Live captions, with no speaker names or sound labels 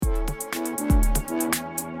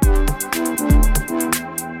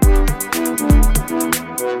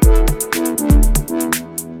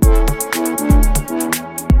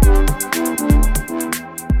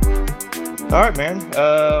right, man.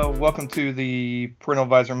 Welcome to the Parental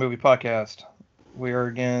Advisor Movie Podcast. We are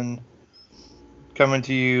again coming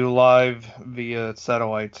to you live via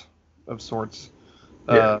satellite of sorts.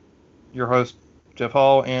 Yeah. Your host, Jeff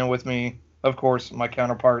Hall, and with me, of course, my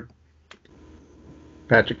counterpart.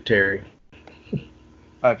 Patrick Terry.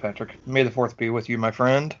 Hi, Patrick. May the 4th be with you, my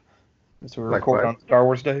friend, as we record Likewise. on Star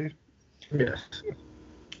Wars Day. Yes.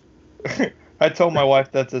 I told my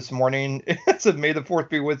wife that this morning. I said, "May the 4th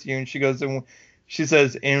be with you," and she goes, and she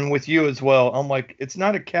says, "And with you as well." I'm like, "It's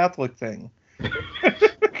not a Catholic thing."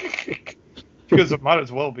 She goes, "It might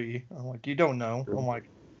as well be." I'm like, "You don't know." I'm like,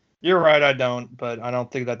 "You're right, I don't, but I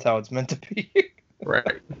don't think that's how it's meant to be." Right.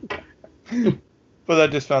 But I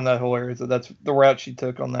just found that hilarious that that's the route she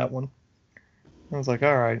took on that one. I was like,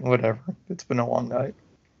 all right, whatever. It's been a long night.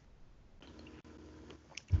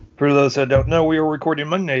 For those that don't know, we are recording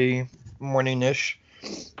Monday morning-ish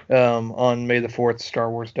on May the 4th, Star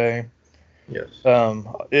Wars Day. Yes.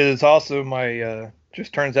 It is also my,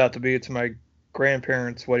 just turns out to be, it's my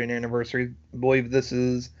grandparents' wedding anniversary. I believe this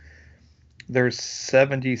is their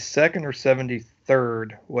 72nd or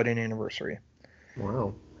 73rd wedding anniversary.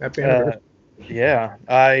 Wow. Happy anniversary. Yeah,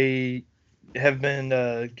 I have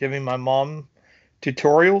been giving my mom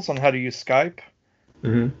tutorials on how to use Skype.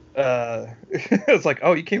 Mm-hmm. It's like,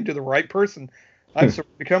 oh, you came to the right person. I've sort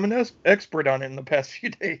of become an expert on it in the past few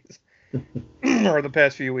days or the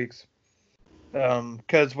past few weeks.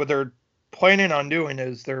 Because what they're planning on doing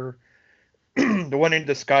is they're wanting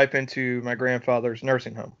to Skype into my grandfather's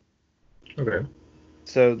nursing home Okay.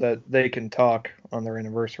 so that they can talk on their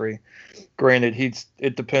anniversary. Granted,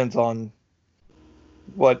 it depends on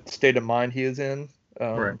what state of mind he is in,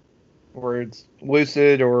 Right. where it's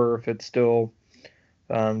lucid or if it's still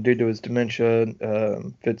due to his dementia,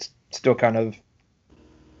 if it's still kind of,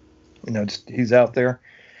 he's out there.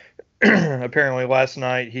 Apparently last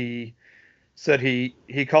night he said he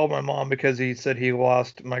called my mom because he said he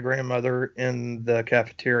lost my grandmother in the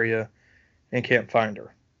cafeteria and can't find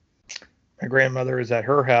her. My grandmother is at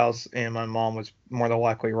her house and my mom was more than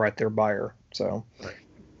likely right there by her. So Right.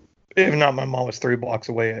 if not, my mom was 3 blocks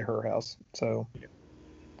away at her house. So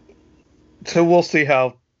we'll see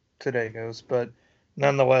how today goes, but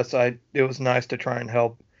nonetheless, it was nice to try and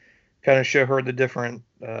help kind of show her the different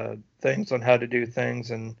things on how to do things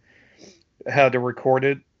and how to record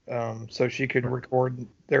it, so she could Right. record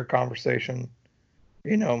their conversation,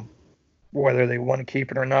 whether they want to keep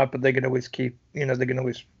it or not, but they can always they can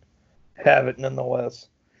always have it nonetheless.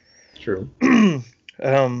 True.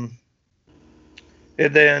 um,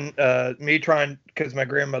 and then me trying, because my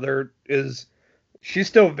grandmother she's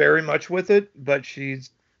still very much with it, but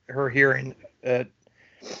her hearing at,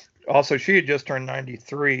 also she had just turned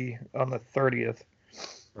 93 on the 30th.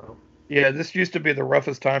 Oh. Yeah, this used to be the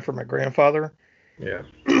roughest time for my grandfather. Yeah.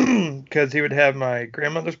 Because he would have my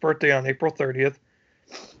grandmother's birthday on April 30th,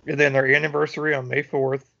 and then their anniversary on May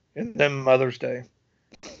 4th, and then Mother's Day.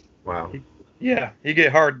 Wow. Yeah, he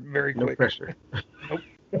get hard very No quick. pressure.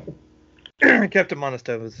 Nope. Kept him on his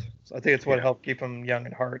toes. So I think it's what helped keep him young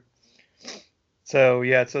at heart. So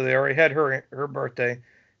yeah, so they already had her birthday,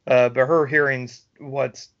 but her hearing's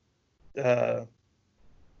uh,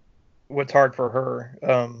 what's hard for her.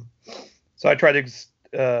 So I tried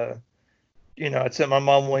to, I'd sent my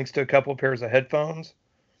mom links to a couple of pairs of headphones,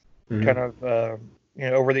 kind Mm-hmm. of,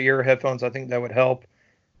 over the ear headphones. I think that would help.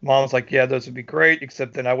 Mom was like, yeah, those would be great,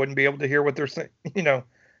 except then I wouldn't be able to hear what they're saying.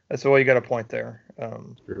 That's well, you got a point there.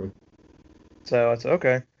 True. So I said,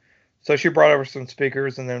 okay. So she brought over some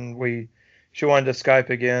speakers, and then she wanted to Skype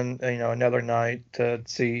again, another night to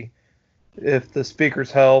see if the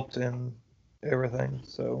speakers helped and everything.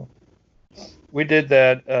 So we did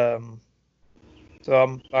that.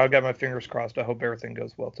 So I got my fingers crossed. I hope everything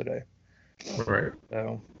goes well today. Right.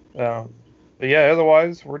 So, but yeah,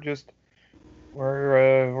 otherwise we're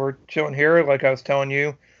chilling here. Like I was telling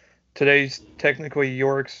you, today's technically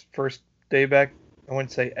York's first day back. I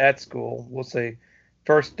wouldn't say at school. We'll say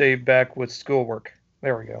first day back with schoolwork.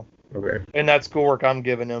 There we go. Okay. And not schoolwork I'm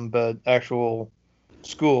giving him, but actual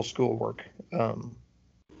schoolwork. Um,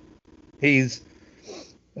 he's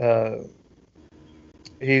uh,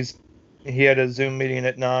 he's he had a Zoom meeting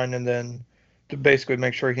at 9, and then to basically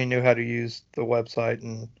make sure he knew how to use the website,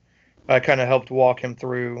 and I kind of helped walk him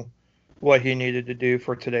through what he needed to do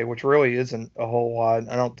for today, which really isn't a whole lot.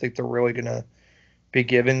 I don't think they're really gonna be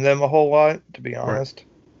giving them a whole lot, to be Right. honest.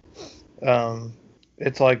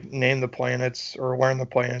 It's like name the planets or learn the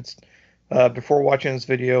planets. Before watching this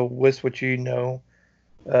video, list what you know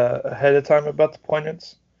ahead of time about the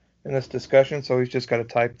planets in this discussion. So he's just got to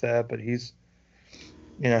type that, but he's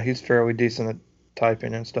fairly decent at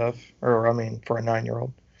typing and stuff. Or I mean, for a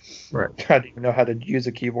 9-year-old. Right. I didn't even know how to use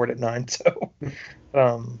a keyboard at 9, so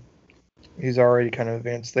he's already kind of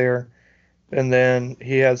advanced there. And then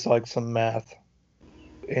he has like some math,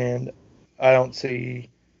 and I don't see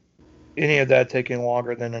any of that taking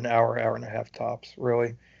longer than an hour, hour and a half tops,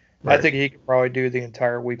 really. Right. I think he could probably do the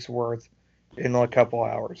entire week's worth in a couple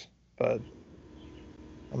hours, but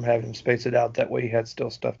I'm having him space it out that way he had still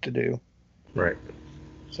stuff to do. Right.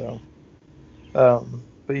 So,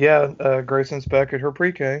 but yeah, Grayson's back at her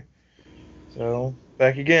pre-K. So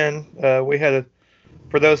back again. We had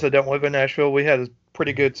for those that don't live in Nashville, we had a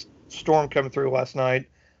pretty good storm coming through last night.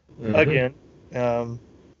 Mm-hmm. Again,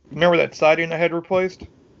 remember that siding I had replaced?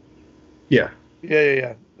 Yeah.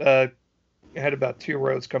 Yeah. I had about 2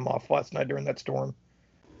 rows come off last night during that storm.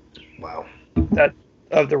 Wow. That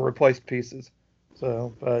of the replaced pieces.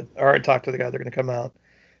 So, but I already talked to the guy. They're going to come out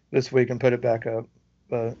this week and put it back up.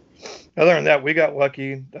 But other than that, we got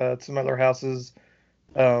lucky. Some other houses,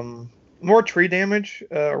 more tree damage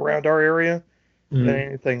around our area than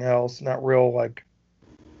anything else. Not real like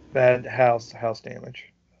bad house damage.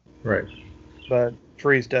 Right. But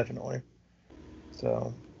trees definitely.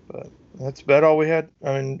 So, but that's about all we had.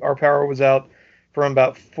 I mean, our power was out from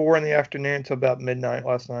about 4 in the afternoon to about midnight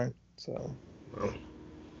last night. So,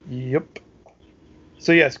 Yep.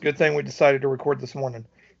 So yes, good thing we decided to record this morning.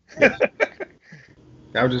 Yes.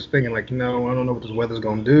 I was just thinking, like, I don't know what this weather's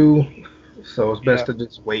gonna do, so it's best to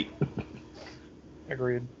just wait.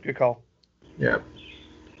 Agreed. Good call. Yeah.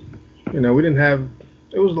 We didn't have.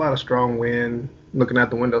 It was a lot of strong wind. Looking out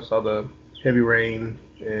the window, saw the heavy rain,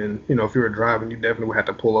 and if you were driving, you definitely would have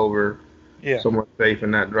to pull over somewhere safe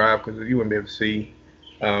and not drive because you wouldn't be able to see.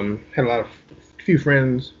 Had a few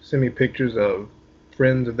friends send me pictures of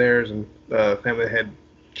friends of theirs and family that had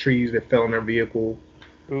trees that fell in their vehicle.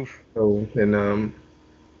 Oof. So, and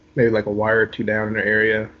maybe like a wire or two down in their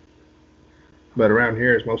area. But around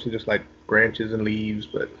here, it's mostly just like branches and leaves,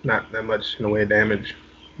 but not that much in the way of damage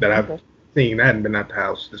that I've seen. I hadn't been out the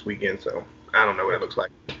house this weekend, so I don't know what it looks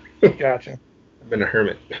like. Gotcha. I've been a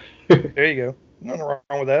hermit. There you go. Nothing wrong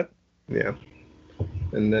with that. Yeah.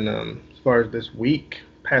 And then as far as this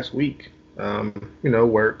past week,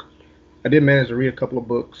 work. I did manage to read a couple of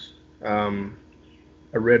books. I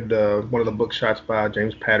read one of the book shots by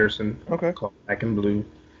James Patterson called Black and Blue.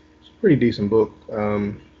 It's a pretty decent book.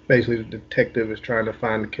 Basically, the detective is trying to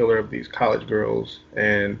find the killer of these college girls,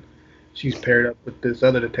 and she's paired up with this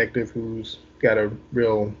other detective who's got a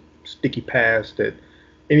real sticky past that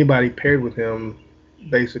anybody paired with him,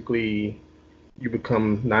 basically, you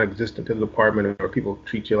become non-existent to the department, or people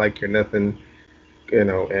treat you like you're nothing,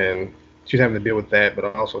 and she's having to deal with that, but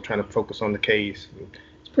also trying to focus on the case.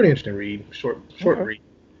 It's a pretty interesting read, short read.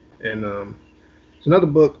 And it's another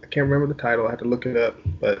book. I can't remember the title. I have to look it up,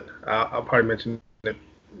 but I'll probably mention it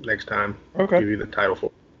next time. Give you the title for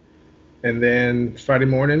it. And then Friday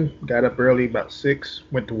morning, got up early about 6,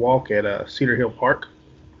 went to walk at Cedar Hill Park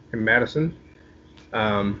in Madison.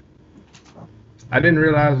 I didn't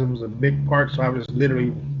realize it was a big park, so I was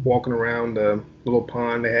literally walking around the little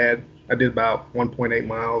pond they had. I did about 1.8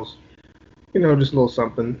 miles, just a little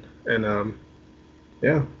something. And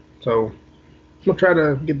yeah, so I'm going to try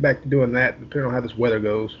to get back to doing that, depending on how this weather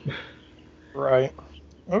goes. Right.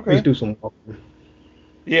 Okay. Please do some walking.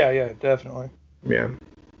 Yeah, definitely. Yeah.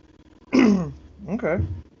 Okay.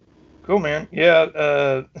 Cool, man.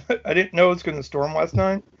 Yeah, I didn't know it was going to storm last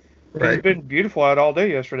night. Right. It's been beautiful out all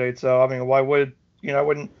day yesterday, so I mean, why would I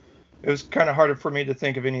wouldn't? It was kind of harder for me to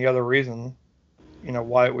think of any other reason,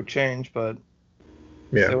 why it would change. But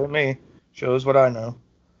so with me, shows what I know.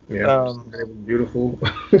 Yeah, it was beautiful.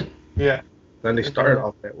 Yeah. Sunday started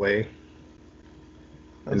off that way.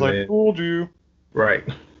 I was like, told you. Right.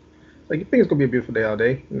 Like, you think it's gonna be a beautiful day all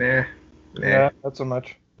day? Nah. Yeah, not so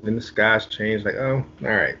much. Then the skies changed. Like, oh, all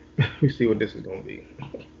right, we see what this is gonna be.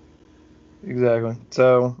 Exactly.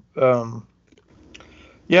 So,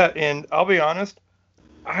 yeah, and I'll be honest,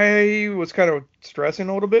 I was kind of stressing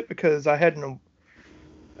a little bit because I hadn't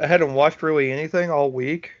watched really anything all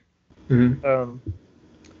week. Mm-hmm.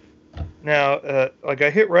 Now, like I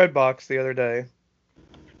hit Redbox the other day,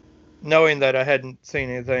 knowing that I hadn't seen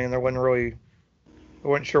anything and I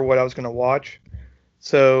wasn't sure what I was going to watch.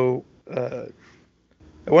 So I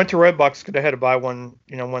went to Redbox because I had to buy one,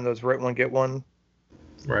 one of those rent one get one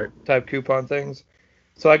type coupon things.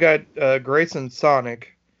 So I got Grayson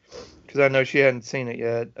Sonic because I know she hadn't seen it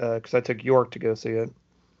yet because I took York to go see it.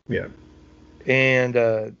 Yeah.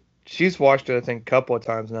 And she's watched it, I think, a couple of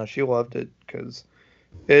times now. She loved it because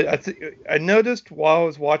I noticed while I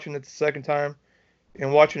was watching it the second time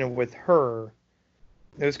and watching it with her,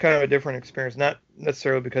 it was kind of a different experience. Not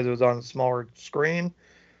necessarily because it was on a smaller screen,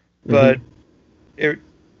 but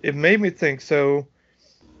it made me think. So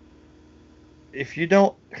if you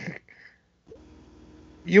don't,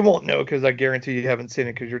 you won't know because I guarantee you haven't seen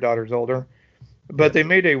it because your daughter's older. Yeah. But they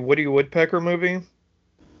made a Woody Woodpecker movie.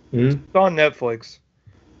 Hmm. It's on Netflix.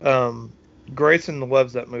 Um, Grayson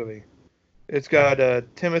loves that movie. It's got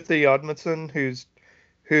Timothy Odmondson,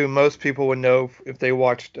 who most people would know if they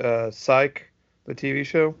watched Psych, the TV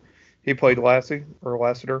show. He played Lassie or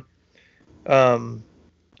Lassiter. Um,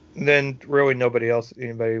 then really nobody else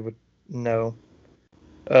anybody would know.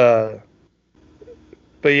 Uh,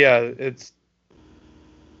 but yeah,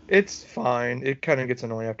 it's fine. It kind of gets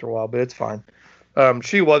annoying after a while, but it's fine.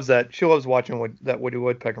 She loves that. She loves watching that Woody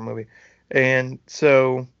Woodpecker movie. And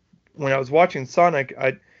so when I was watching Sonic,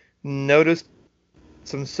 I noticed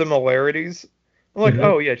some similarities. I'm like, Hmm.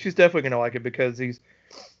 oh yeah, she's definitely gonna like it because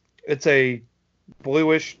it's a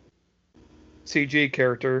bluish CG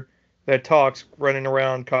character that talks, running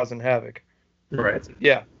around causing havoc. Right. That's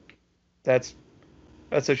yeah, that's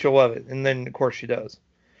that's what she'll love it. And then of course she does.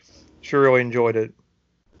 She really enjoyed it.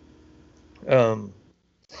 Um,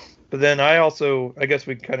 but then I guess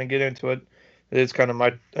we kind of get into it. It is kind of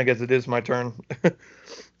I guess it is my turn.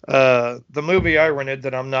 The movie I rented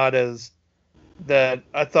that I'm not as that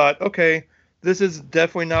I thought, okay, this is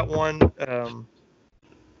definitely not one.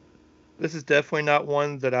 This is definitely not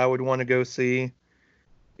one that I would want to go see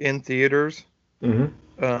in theaters. Hmm.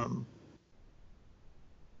 Um,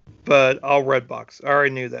 but I'll Redbox. I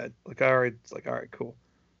already knew that. Like I already, it's like, all right, cool.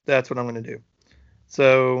 That's what I'm gonna do.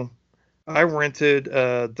 So I rented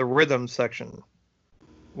the Rhythm section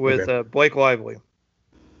with Okay. Blake Lively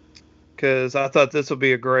because I thought this would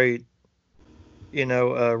be a great,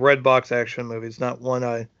 Redbox action movie. It's not one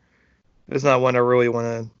I really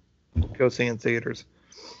want to go see in theaters.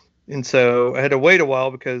 And so I had to wait a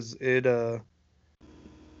while because it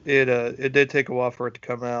did take a while for it to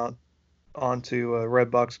come out onto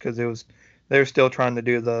Redbox because they were still trying to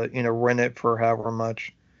do the rent it for however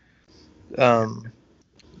much. Um,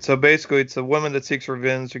 so basically, it's a woman that seeks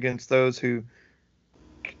revenge against those who,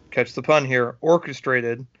 catch the pun here,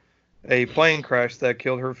 orchestrated a plane crash that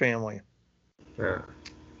killed her family. Yeah.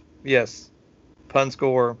 Yes, pun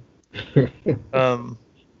score. Um,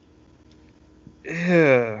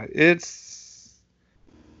 yeah, it's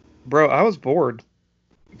bro. I was bored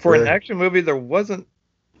for an Really? action movie. There wasn't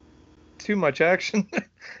too much action.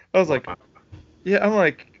 I was like, Wow. yeah. I'm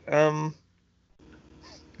like,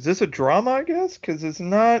 is this a drama? I guess because it's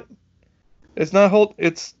not. It's not whole.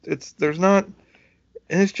 It's there's not,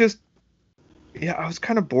 and it's just yeah. I was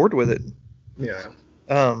kind of bored with it. Yeah.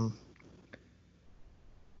 Um,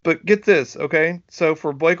 but get this, okay? So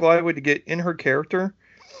for Blake Lively to get in her character,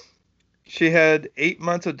 she had 8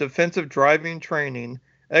 months of defensive driving training,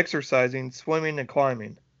 exercising, swimming, and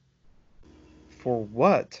climbing. For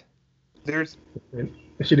what? There's And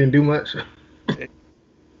she didn't do much.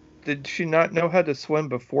 did she not know how to swim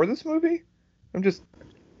before this movie? I'm just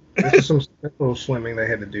This is some special swimming they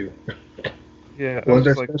had to do. yeah. I'm Was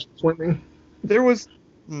there just like special swimming? there was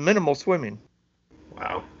minimal swimming.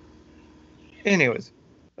 Wow. Anyways,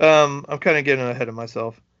 I'm kind of getting ahead of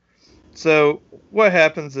myself. So what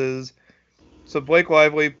happens is so Blake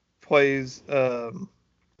Lively plays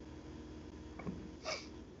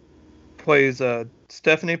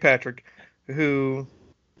Stephanie Patrick, who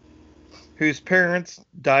whose parents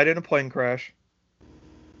died in a plane crash,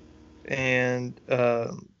 and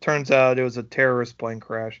turns out it was a terrorist plane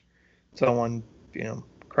crash. Someone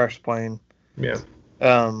crashed the plane, Yeah.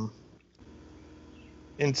 um,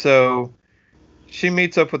 and so she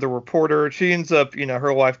meets up with a reporter. She ends up,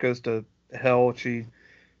 her life goes to hell. She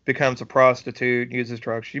becomes a prostitute, uses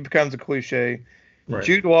drugs. She becomes a cliche. Right.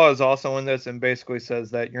 Jude Law is also in this and basically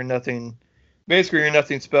says that you're nothing. Basically, you're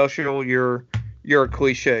nothing special. You're a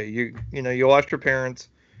cliche. You lost your parents.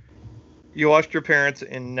 You lost your parents,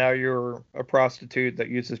 and now you're a prostitute that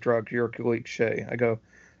uses drugs. You're a cliche.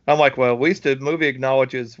 I'm like, well, at least the movie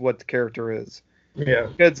acknowledges what the character is, Yeah.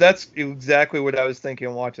 because that's exactly what I was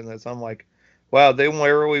thinking watching this. I'm like, wow, they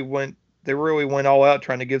really went all out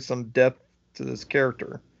trying to give some depth to this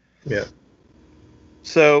character. Yeah.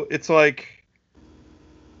 So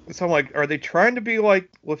so I'm like, are they trying to be like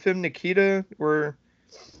La Femme Nikita, where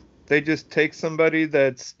they just take somebody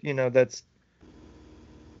that's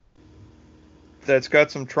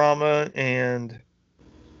got some trauma and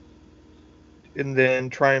then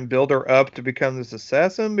try and build her up to become this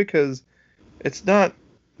assassin? Because it's not,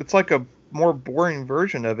 it's like a more boring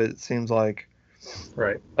version of it seems like.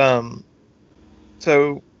 Right. um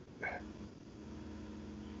so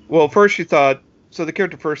well, first she thought, so the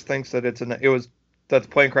character first thinks that that the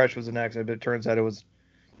plane crash was an accident, but it turns out it was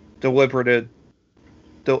deliberate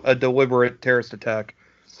a deliberate terrorist attack.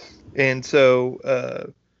 And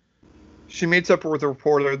so she meets up with a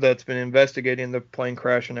reporter that's been investigating the plane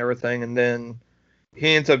crash and everything, and then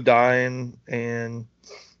he ends up dying, and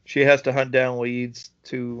she has to hunt down leads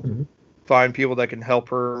to Mhm. find people that can help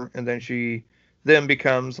her, and then she then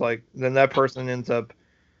becomes like then that person ends up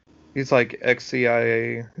he's like ex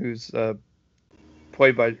CIA who's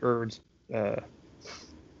played by or uh,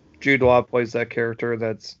 Jude Law plays that character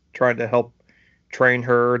that's trying to help train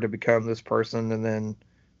her to become this person and then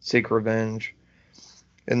seek revenge.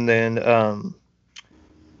 And then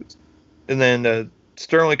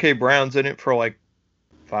Sterling K. Brown's in it for like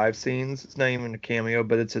 5 scenes. It's not even a cameo,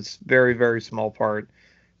 but it's a very, very small part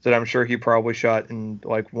that I'm sure he probably shot in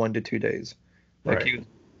like 1 to 2 days. Like Right. he was,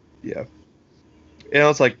 yeah. And I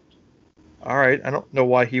was like, all right, I don't know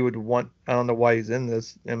why he would want. I don't know why he's in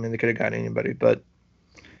this. I mean, they could have got anybody, but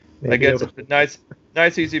I Maybe guess able it's a to.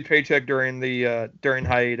 nice, easy paycheck during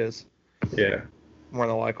hiatus, Yeah. more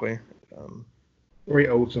than likely. Um, Or he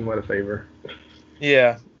owed someone a favor.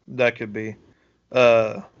 yeah, that could be.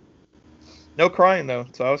 Uh, no crying though,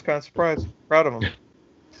 so I was kind of surprised. Proud of him.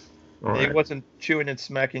 All He right. wasn't chewing and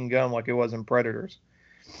smacking gum like it was in Predators.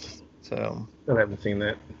 So, I haven't seen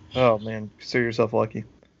that. oh man, consider yourself lucky.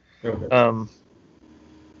 Okay. Um,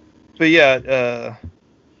 but yeah,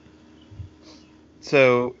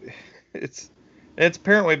 so it's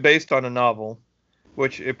apparently based on a novel,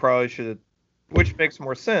 which it probably should, which makes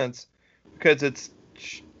more sense because it's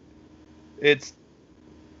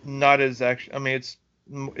not as actually. I mean,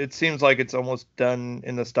 it seems like it's almost done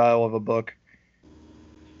in the style of a book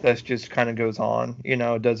that's just kind of goes on. It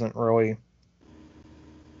doesn't really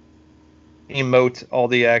emote all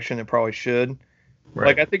the action it probably should. Like,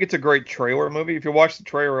 Right. I think it's a great trailer movie. If you watch the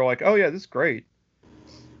trailer, you're like, oh yeah, this is great,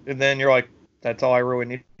 and then you're like, that's all I really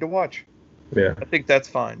need to watch. Yeah. I think that's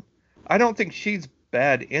fine. I don't think she's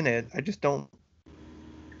bad in it.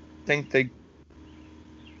 Think they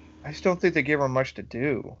I just don't think they gave her much to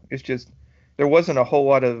do. It's just there wasn't a whole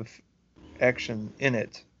lot of action in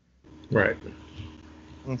it. Right.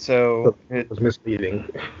 And So so it was misleading.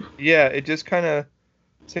 yeah, it just kind of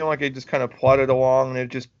seemed like it just kind of plodded along,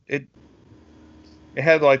 and it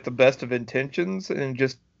had like the best of intentions and it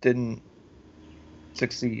just didn't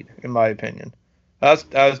succeed in my opinion. I was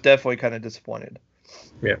definitely kind of disappointed.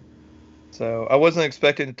 Yeah. So I wasn't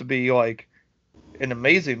expecting it to be like an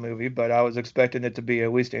amazing movie, but I was expecting it to be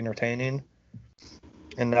at least entertaining.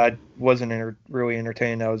 And I wasn't really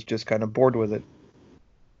entertained. I was just kind of bored with it.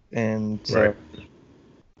 And Right. so,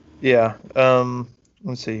 yeah.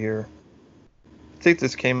 Let's see here. I think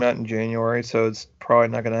this came out in January, so it's probably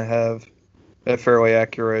not going to have a fairly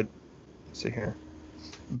accurate. Let's see here.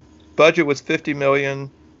 Budget was 50 million.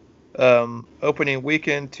 Opening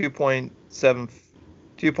weekend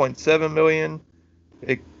 2.7 million.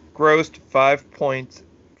 It grossed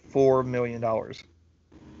 $5.4 million. Wow.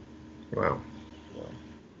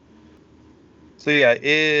 So yeah,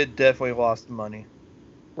 it definitely lost money.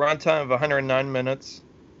 Runtime of 109 minutes.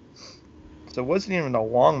 So it wasn't even a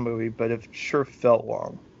long movie, but it sure felt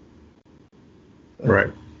long.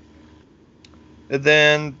 Right. And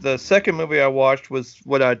then the second movie I watched was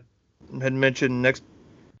what I had mentioned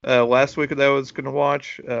last week that I was going to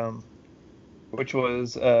watch, which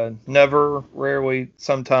was Never, Rarely,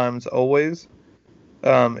 Sometimes, Always,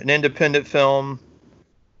 an independent film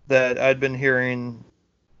that I'd been hearing,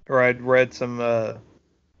 or I'd read some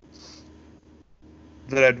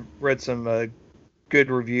good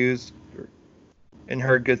reviews and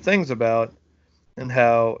heard good things about, and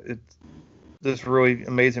how it's this really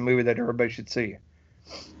amazing movie that everybody should see.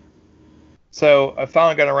 So I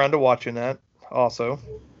finally got around to watching that. Also,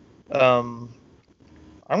 um,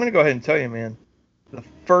 I'm gonna go ahead and tell you, man, the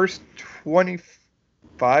first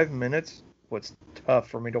 25 minutes was tough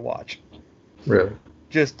for me to watch. Really.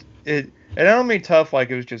 Just it, and I don't mean tough like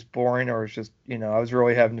it was just boring or it's just I was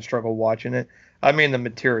really having to struggle watching it. I mean the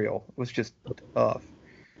material was just tough.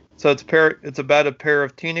 So it's about a pair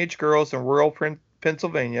of teenage girls in rural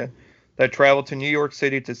Pennsylvania that travel to New York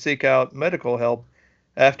City to seek out medical help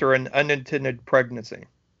after an unintended pregnancy.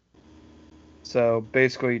 So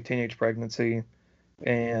basically, teenage pregnancy,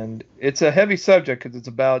 and it's a heavy subject because it's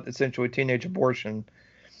about essentially teenage abortion,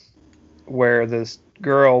 where this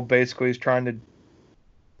girl basically is trying to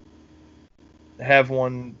have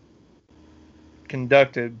one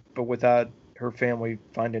conducted, but without her family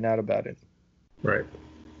finding out about it. Right.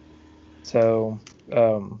 So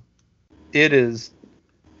um, it is.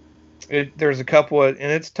 There's a couple of,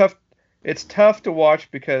 and it's tough. It's tough to watch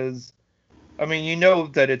because, I mean,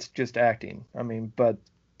 that it's just acting. I mean, but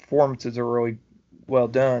performances are really well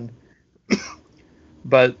done.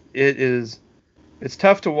 But it's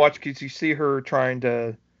tough to watch because you see her trying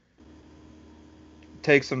to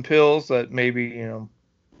take some pills that maybe,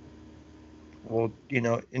 will,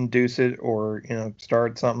 induce it or,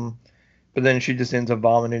 start something. But then she just ends up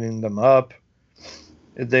vomiting them up.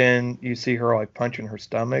 And then you see her like punching her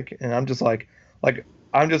stomach. And I'm just like,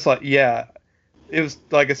 yeah, it was,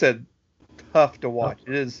 like I said, tough to watch.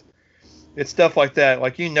 It's stuff like that.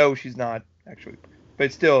 Like, she's not actually,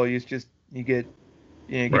 but still, it's just, you get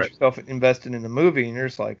Right. yourself invested in the movie and you're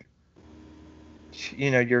just like,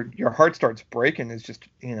 your heart starts breaking. It's just,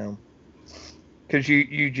 because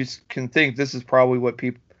you just can think this is probably what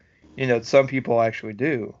people, some people actually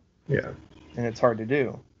do, Yeah. and it's hard to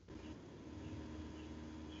do.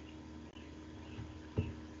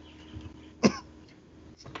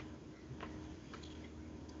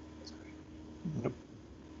 Nope.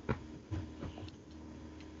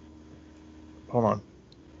 Hold on.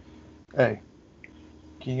 Hey,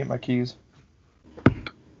 can you get my keys?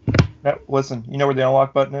 No, listen. You know where the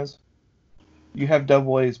unlock button is? You have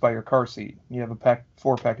double A's by your car seat. You have a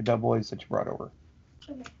 4-pack of double A's that you brought over.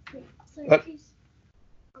 Okay, wait. So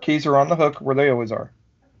Keys are on the hook where they always are.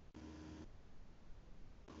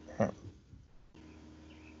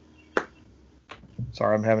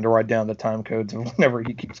 Sorry, I'm having to write down the time codes whenever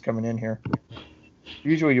he keeps coming in here.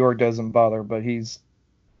 Usually York doesn't bother, but he's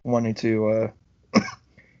wanting to. He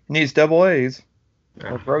needs double A's.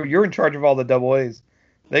 Yeah. Like, bro, you're in charge of all the double A's.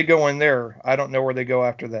 They go in there. I don't know where they go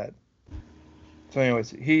after that. So,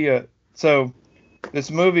 anyways, so this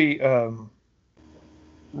movie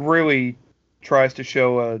really tries to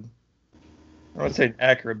show I wouldn't say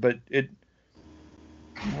accurate, but it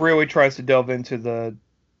really tries to delve into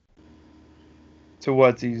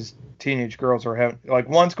what these teenage girls are having. Like,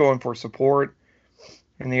 one's going for support,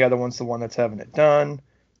 and the other one's the one that's having it done.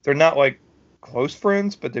 They're not like close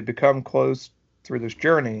friends, but they become close through this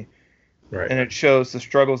journey. Right. And it shows the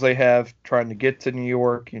struggles they have trying to get to New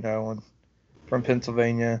York, and from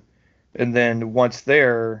Pennsylvania, and then once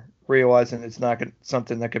there, realizing it's not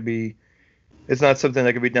something that could be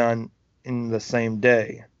done in the same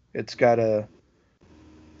day. This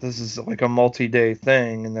is like a multi-day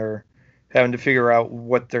thing, and they're having to figure out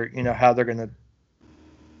what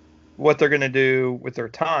what they're gonna do with their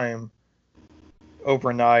time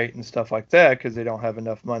overnight and stuff like that, because they don't have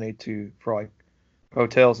enough money for like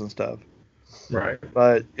hotels and stuff. Right.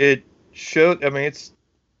 But it showed. I mean, it's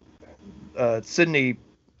Sydney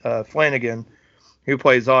Flanagan, who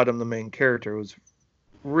plays Autumn, the main character, was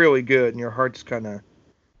really good, and your heart just kind of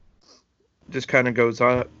goes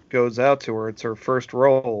out to her. It's her first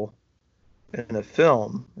role in a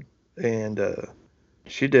film, and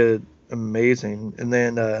she did amazing. And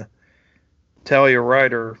then Talia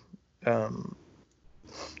Ryder, I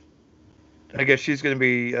guess she's going to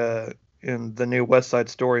be in the new West Side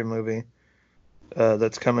Story movie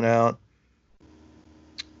that's coming out,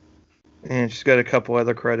 and she's got a couple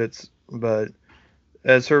other credits. But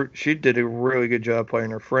she did a really good job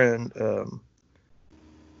playing her friend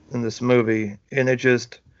in this movie, and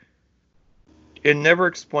it never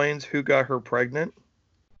explains who got her pregnant.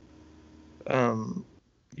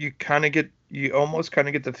 You almost kind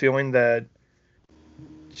of get the feeling that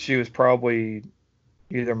she was probably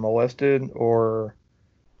either molested or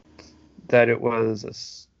that it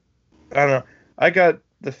was I don't know. I got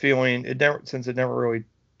the feeling since it never really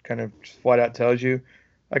kind of just flat out tells you.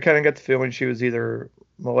 I kind of got the feeling she was either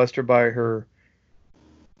molested by her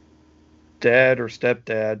dad or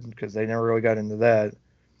stepdad, because they never really got into that,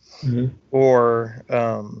 Mm-hmm. or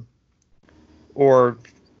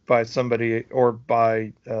by somebody, or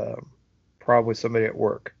by probably somebody at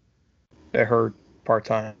work at her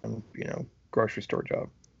part-time, grocery store job.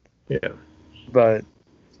 Yeah. But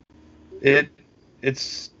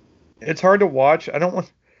it's hard to watch. I don't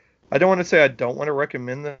want to say I don't want to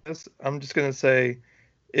recommend this. I'm just going to say,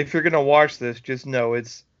 if you're going to watch this, just know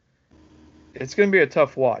it's going to be a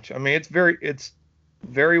tough watch. I mean, it's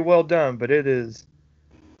very well done, but it is,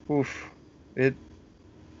 oof, it's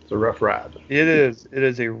a rough ride. It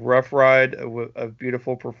is a rough ride of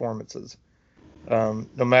beautiful performances. No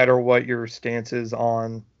matter what your stance is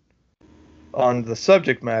on the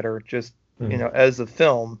subject matter, just as a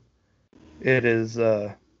film, it is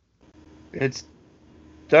it's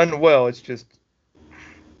done well. It's just,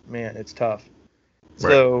 man, it's tough. Right.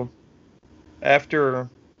 So after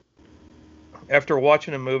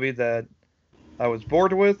watching a movie that I was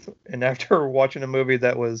bored with, and after watching a movie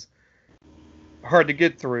that was hard to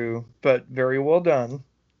get through but very well done,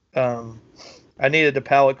 I needed a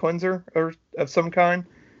palate cleanser of some kind.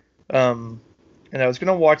 And I was going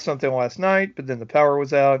to watch something last night, but then the power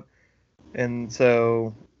was out, and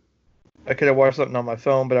so I could have watched something on my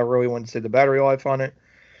phone, but I really wanted to see the battery life on it.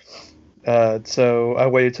 So I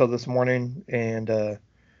waited till this morning, and I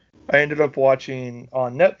ended up watching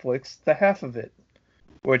on Netflix the half of it,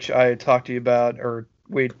 which I had talked to you about, or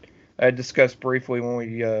I had discussed briefly when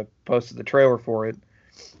we posted the trailer for it.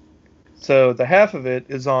 So the half of it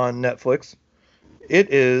is on Netflix.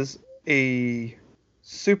 It is a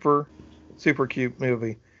super, super cute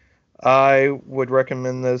movie. I would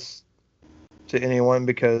recommend this to anyone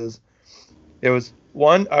because it was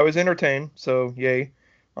one, I was entertained, so yay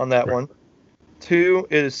on that Right. one. Two,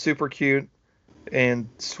 it is super cute and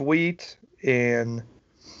sweet and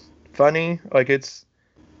funny. Like it's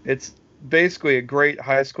basically a great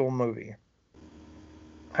high school movie.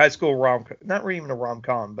 High school rom, not really even a rom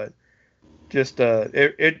com, but just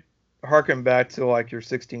it harkened back to like your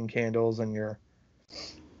 16 Candles and your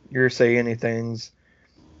Say Anythings,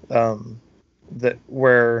 um, that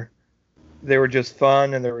where they were just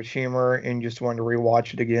fun and there was humor and you just wanted to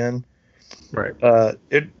rewatch it again. Right.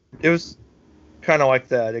 It was kind of like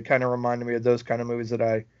that. It kind of reminded me of those kind of movies that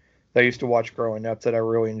I used to watch growing up that I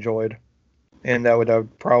really enjoyed, and that I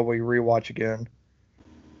would probably rewatch again.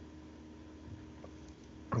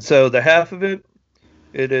 So the half of it,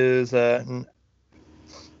 it is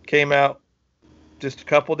came out just a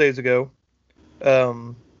couple days ago.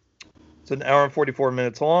 Um, it's an hour and 44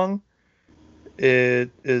 minutes long. It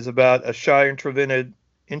is about a shy,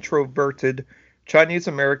 introverted Chinese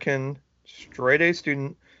American straight A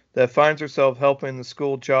student that finds herself helping the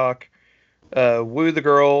school jock woo the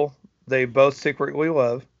girl they both secretly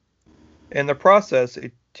love. In the process,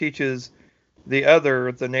 it teaches the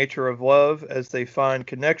other the nature of love as they find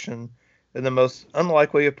connection in the most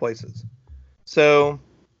unlikely of places. So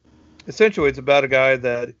essentially, it's about a guy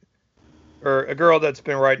that, or a girl that's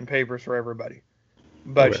been writing papers for everybody,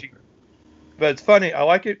 but Okay. she, but it's funny. I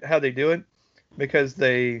like it how they do it because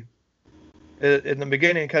they, in the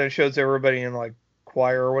beginning, it kind of shows everybody in like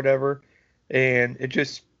choir or whatever, and it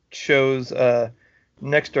just shows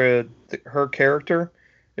next to her character,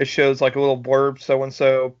 it shows like a little blurb, so and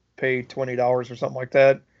so paid $20 or something like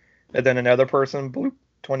that, and then another person, bloop,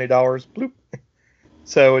 $20, bloop.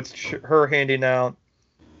 So it's her handing out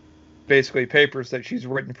basically papers that she's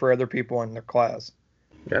written for other people in their class.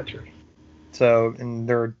 Gotcha. So, and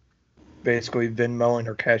they're basically Venmoing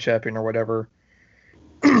or Cash Apping or whatever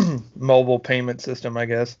mobile payment system, I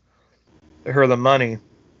guess, her the money.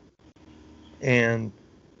 And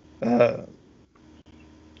uh,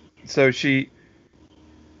 so she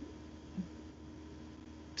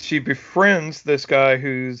befriends this guy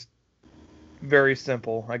who's very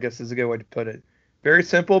simple, I guess is a good way to put it. Very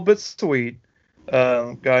simple but sweet.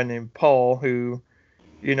 Guy named Paul who,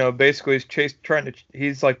 basically is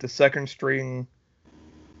he's like the second string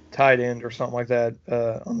tight end or something like that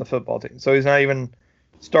on the football team. So he's not even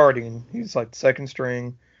starting. He's like second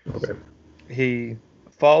string. Okay. He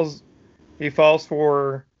falls he falls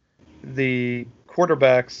for the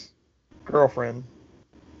quarterback's girlfriend,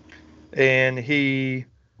 and he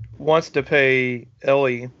wants to pay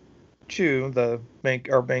Ellie Chu,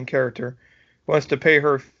 our main character, wants to pay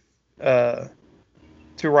her uh,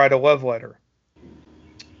 to write a love letter,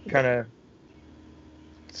 kind of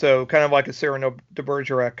kind of like a Cyrano de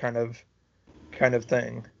Bergerac kind of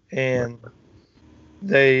thing, Right. and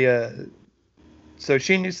they so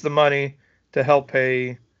she needs the money to help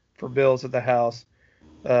pay for bills at the house.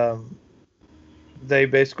 Um, they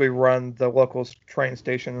basically run the local train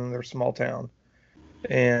station in their small town,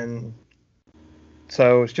 and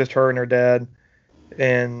so it's just her and her dad,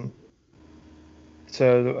 and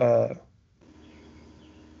so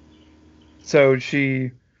so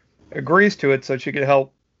she agrees to it so she can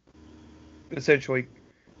help essentially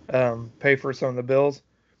pay for some of the bills.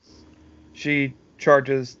 She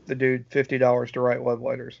charges the dude $50 to write love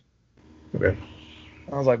letters. Okay.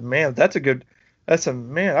 I was like, man, that's a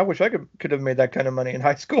man. I wish I could have made that kind of money in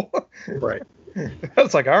high school. Right. I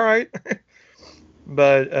was like, all right,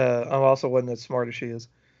 but I also wasn't as smart as she is.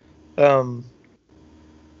 Um,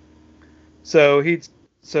 so he's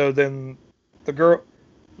so then the girl,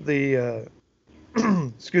 the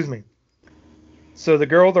excuse me. So the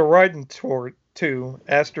girl they're riding toward to,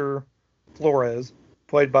 Aster Flores,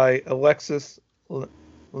 played by Alexis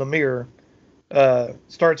Lemire,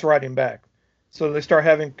 starts writing back. So they start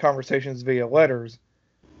having conversations via letters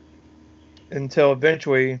until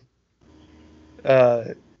eventually, uh,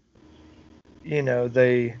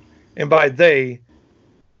 they, and by they,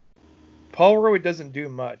 Paul really doesn't do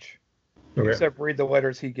much Okay. except read the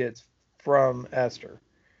letters he gets from Aster.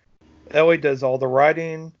 Ellie does all the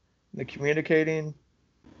writing, the communicating,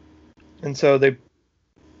 and so they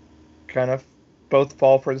kind of both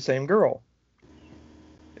fall for the same girl.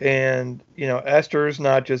 And Aster's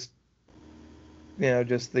not just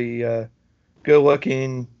just the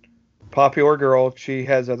good-looking, popular girl. She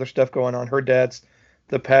has other stuff going on. Her dad's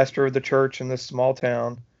the pastor of the church in this small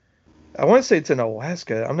town. I want to say it's in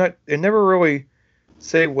Alaska. I'm not. It never really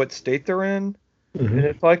say what state they're in, and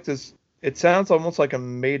it's like this. It sounds almost like a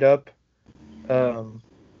made-up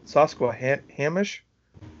Susquehannish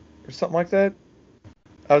or something like that.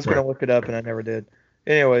 I was gonna look it up and I never did.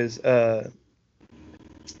 Anyways, but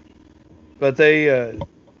they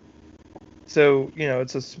so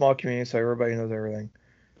it's a small community, so everybody knows everything,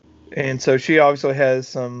 and so she obviously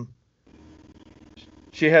has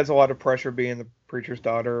she has a lot of pressure being the preacher's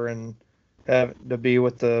daughter and have to be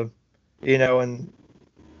with the and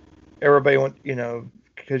everybody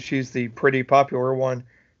because she's the pretty popular one,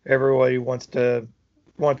 everybody wants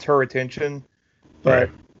her attention, but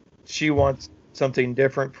she wants something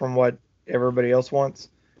different from what everybody else wants.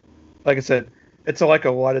 Like I said, it's like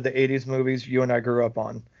a lot of the 80s movies you and I grew up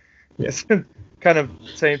on. It's kind of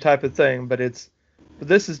same type of thing, but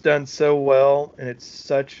this is done so well, and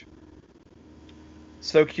it's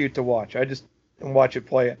so cute to watch. I just watch it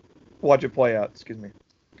play out. Excuse me.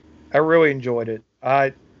 I really enjoyed it.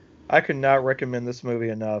 I could not recommend this movie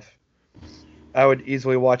enough. I would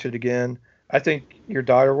easily watch it again. I think your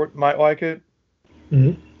daughter might like it.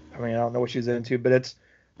 Mm-hmm. I mean, I don't know what she's into, but it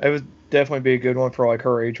would definitely be a good one for like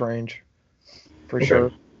her age range, for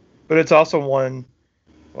sure. But it's also one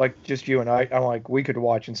like just you and I'm like we could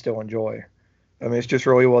watch and still enjoy. I mean, it's just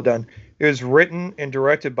really well done. It was written and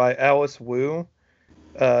directed by Alice Wu.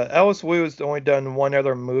 Alice Wu has only done one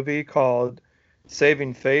other movie called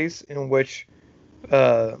Saving Face, in which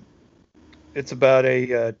it's about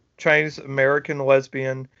a Chinese American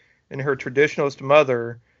lesbian and her traditionalist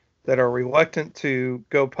mother that are reluctant to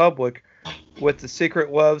go public with the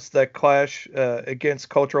secret loves that clash against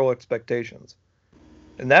cultural expectations.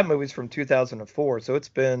 And that movie's from 2004, so it's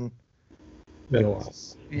been a while.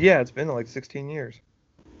 Yeah, it's been like 16 years.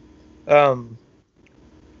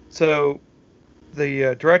 So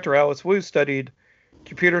the director Alice Wu studied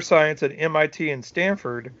computer science at MIT and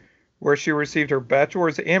Stanford, where she received her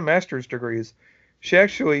bachelor's and master's degrees. She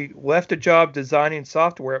actually left a job designing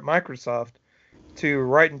software at Microsoft to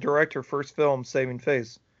write and direct her first film, Saving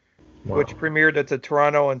Face, which premiered at the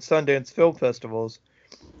Toronto and Sundance Film Festivals,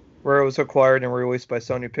 where it was acquired and released by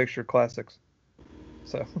Sony Picture Classics.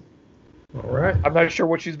 So, all right. I'm not sure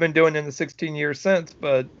what she's been doing in the 16 years since,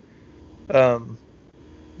 but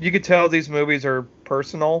you could tell these movies are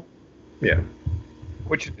personal. Yeah.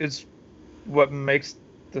 Which is what makes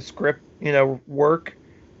the script, work,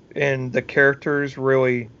 and the characters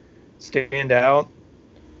really stand out.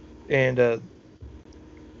 And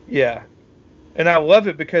yeah, and I love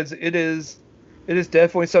it because it is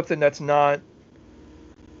definitely something it's not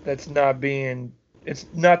a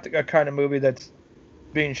kind of movie that's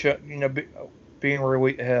being shown, being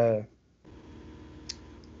really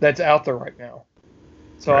that's out there right now.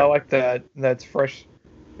 So I like that. That's fresh.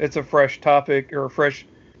 It's a fresh topic or a fresh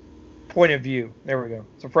point of view. There we go.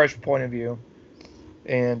 It's a fresh point of view.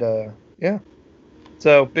 And yeah.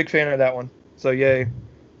 So big fan of that one. So yay.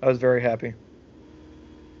 I was very happy.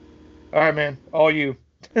 All right, man. All you.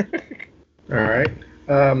 All right.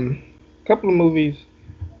 Couple of movies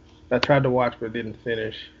I tried to watch but didn't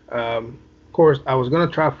finish. Of course, I was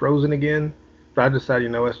gonna try Frozen again, but I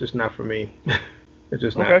decided, it's just not for me. It's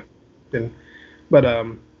just not. Okay. But I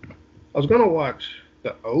was gonna watch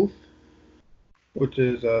The Oath, which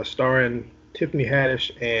is starring Tiffany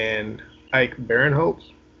Haddish and Ike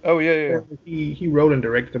Barinholtz. Oh yeah. He wrote and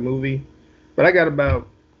directed the movie, but I got about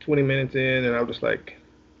 20 minutes in and I was just like,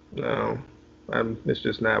 no, it's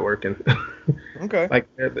just not working. Okay. Like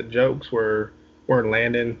the jokes weren't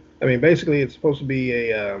landing. I mean, basically it's supposed to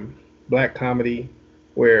be a black comedy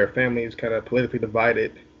where a family is kind of politically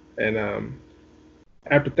divided, and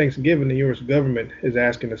after Thanksgiving, the U.S. government is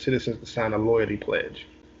asking the citizens to sign a loyalty pledge,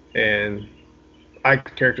 and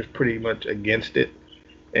Ike's character is pretty much against it.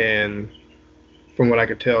 And from what I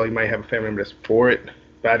could tell, he might have a family member that's for it,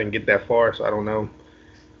 but I didn't get that far, so I don't know.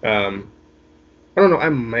 I don't know. I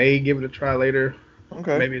may give it a try later.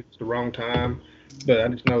 Okay. Maybe it's the wrong time, but I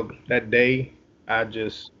just know that day it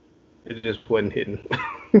just wasn't hitting.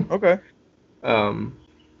 Okay.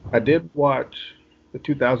 I did watch the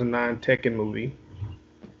 2009 Tekken movie,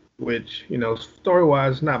 which,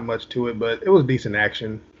 story-wise, not much to it, but it was decent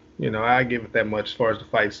action. I give it that much as far as the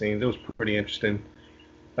fight scenes. It was pretty interesting.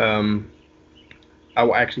 I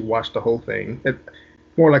actually watched the whole thing. It's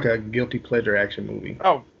more like a guilty pleasure action movie.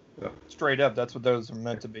 Oh, straight up. That's what those are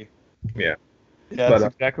meant to be. Yeah. Yeah,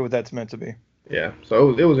 that's exactly what that's meant to be. Yeah,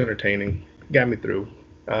 so it was entertaining. Got me through.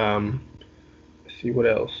 Let's see what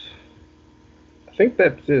else. I think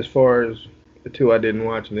that's as far as The two I didn't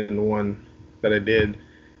watch, and then the one that I did.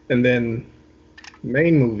 And then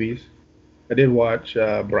main movies, I did watch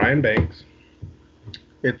Brian Banks.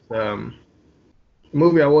 It's a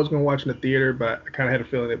movie I was gonna watch in the theater, but I kind of had a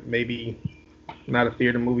feeling that maybe not a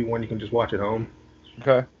theater movie, one you can just watch at home.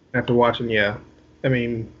 Okay. After watching, yeah, I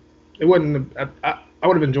mean, it wasn't. I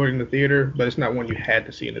would have enjoyed it in the theater, but it's not one you had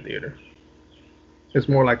to see in the theater. It's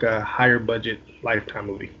more like a higher budget Lifetime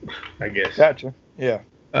movie, I guess. Gotcha. Yeah.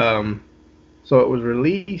 Um, so it was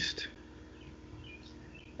released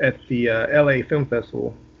at the LA Film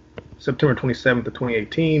Festival, September 27th of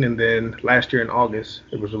 2018, and then last year in August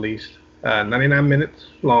it was released. 99 minutes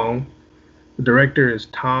long. The director is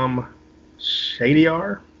Tom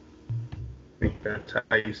Shadyaar. I think that's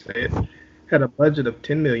how you say it. Had a budget of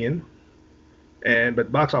 10 million,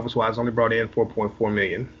 but box office wise only brought in 4.4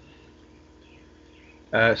 million.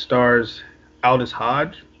 Stars Aldous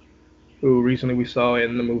Hodge, who recently we saw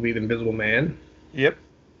in the movie The Invisible Man, Yep.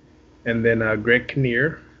 and then Greg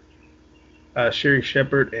Kinnear, Sherry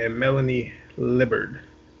Shepard, and Melanie Liburd.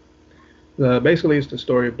 Basically, it's the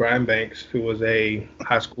story of Brian Banks, who was a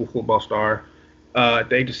high school football star. At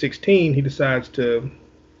the age of 16, he decides to,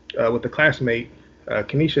 with a classmate,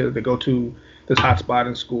 Kenesha, to go to this hot spot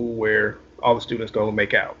in school where all the students go and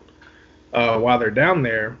make out. While they're down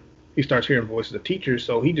there, he starts hearing voices of teachers,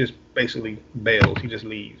 so he just basically bails. He just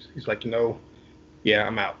leaves. He's like, yeah,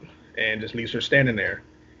 I'm out, and just leaves her standing there.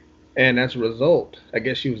 And as a result, I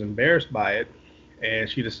guess she was embarrassed by it, and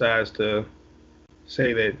she decides to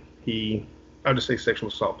say that I'll just say sexual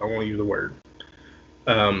assault. I won't use the word.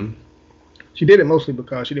 She did it mostly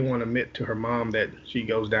because she didn't want to admit to her mom that she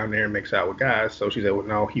goes down there and makes out with guys. So she said, well,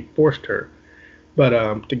 no, he forced her.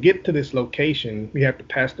 But to get to this location, you have to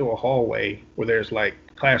pass through a hallway where there's like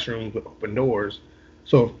classrooms with open doors.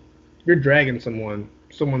 So if you're dragging someone's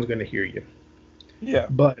going to hear you. Yeah.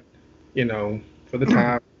 But, for the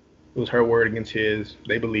time, it was her word against his.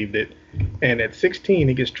 They believed it. And at 16,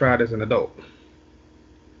 he gets tried as an adult.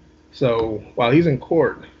 So while he's in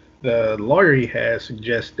court, the lawyer he has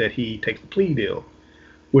suggests that he takes the plea deal,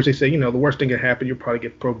 which they say, the worst thing can happen. You'll probably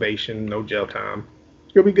get probation, no jail time.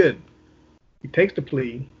 You'll be good. He takes the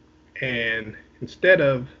plea, and instead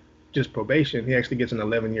of just probation, he actually gets an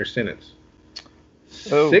 11-year sentence.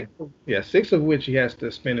 Oh. 6 of which he has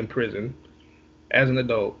to spend in prison as an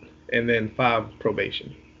adult, and then 5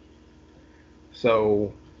 probation.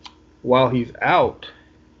 So while he's out,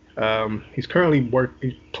 he's currently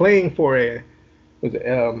he's playing for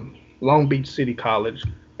Long Beach City College,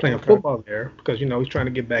 playing football there because, he's trying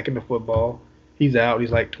to get back into football. He's out.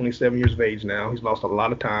 He's like 27 years of age now. He's lost a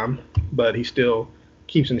lot of time, but he still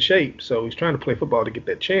keeps in shape. So he's trying to play football to get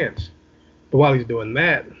that chance. But while he's doing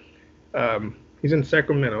that, he's in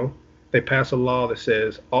Sacramento. They pass a law that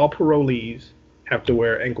says all parolees have to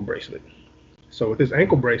wear an ankle bracelet. So with this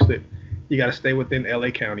ankle bracelet, you got to stay within LA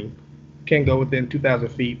County. You can't go within 2,000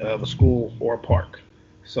 feet of a school or a park.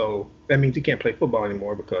 So that means he can't play football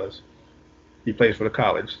anymore because he plays for the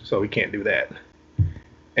college. So he can't do that.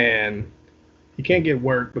 And he can't get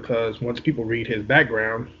work because once people read his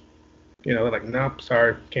background, they're like, nope,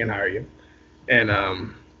 sorry, can't hire you.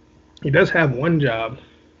 And he does have one job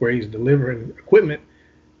where he's delivering equipment,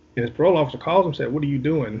 and his parole officer calls him and said, what are you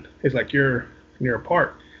doing? He's like, you're near a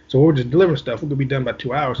park. So we're just delivering stuff. We're going to be done by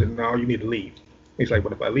 2 hours. And no, you need to leave. He's like,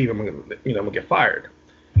 but if I leave, I'm going to get fired.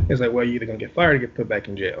 He's like, well, you're either going to get fired or get put back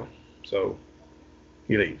in jail. So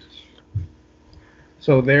he leaves.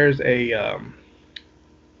 So there's a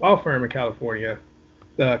law firm in California,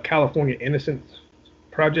 the California Innocence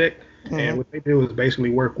Project. Mm-hmm. And what they do is basically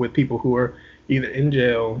work with people who are either in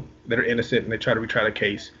jail that are innocent, and they try to retry the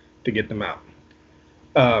case to get them out.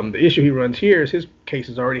 The issue he runs here is his case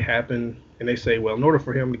has already happened, and they say, well, in order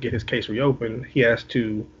for him to get his case reopened, he has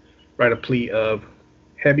to write a plea of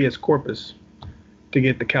habeas corpus to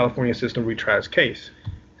get the California system retry his case.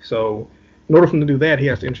 So in order for him to do that, he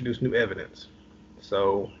has to introduce new evidence.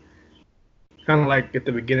 So kind of like at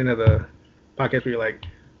the beginning of the podcast where you're like,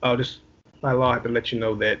 oh, just by law, I have to let you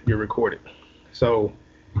know that you're recorded. So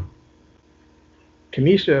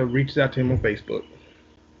Kenesha reaches out to him on Facebook.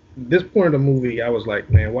 At this point of the movie, I was like,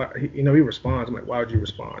 man, why? He responds. I'm like, why would you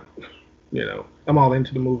respond? I'm all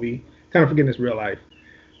into the movie, kind of forgetting it's real life.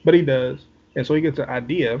 But he does. And so he gets an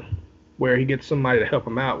idea where he gets somebody to help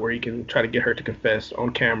him out, where he can try to get her to confess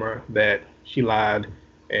on camera that she lied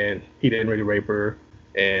and he didn't really rape her.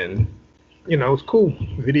 And, it's cool.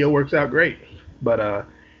 The video works out great. But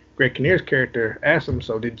Greg Kinnear's character asked him,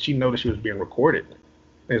 so did she know that she was being recorded?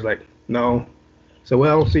 And he's like, no. So,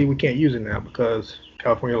 well, see, we can't use it now because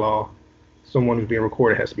California law, someone who's being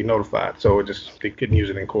recorded has to be notified. So they couldn't use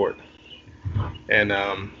it in court. And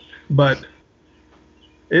but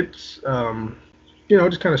It's it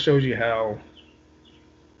just kind of shows you how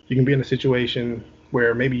you can be in a situation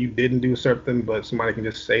where maybe you didn't do something, but somebody can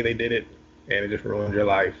just say they did it, and it just ruined your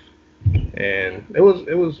life. And it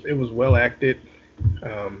was well acted.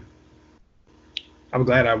 Um, I'm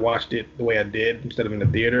glad I watched it the way I did instead of in the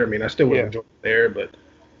theater. I mean, I still would have Yeah. enjoyed it there, but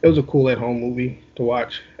it was a cool at-home movie to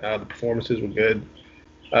watch. The performances were good.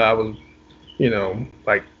 I was,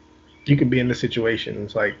 like you could be in this situation.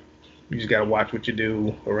 It's like you just gotta watch what you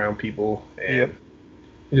do around people, Yep. and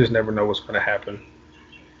you just never know what's gonna happen.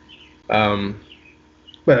 Um,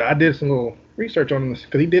 but I did some little research on this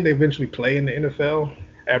because he did eventually play in the NFL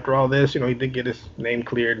after all this. He did get his name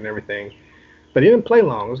cleared and everything, but he didn't play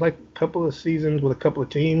long. It was like a couple of seasons with a couple of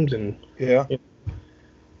teams, and Yeah.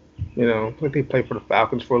 like they played for the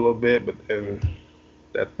Falcons for a little bit, but then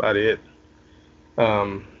that's about it.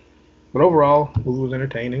 Um, but overall, the movie was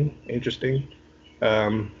entertaining, interesting,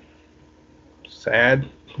 um, sad.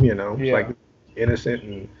 It's like Yeah. innocent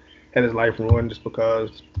and had his life ruined just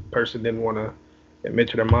because the person didn't want to admit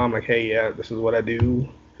to their mom, like, hey, yeah, this is what I do,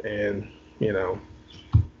 and you know,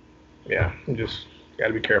 yeah, you just got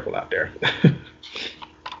to be careful out there.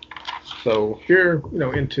 So here,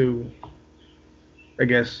 into I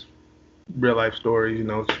guess real life stories. It's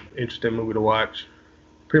an interesting movie to watch.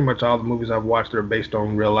 Pretty much all the movies I've watched that are based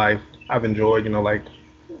on real life. I've enjoyed, like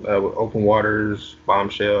with Open Waters,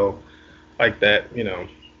 Bombshell, like that. Pretty good.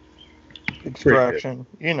 Extraction.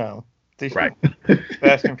 The Right.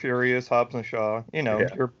 Fast and Furious, Hobbs and Shaw. Yeah.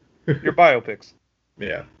 Your biopics.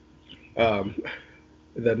 Yeah. Um,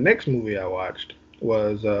 the next movie I watched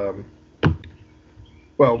was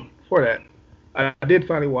well, before that, I did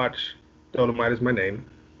finally watch Dolomite Is My Name.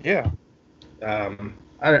 Yeah.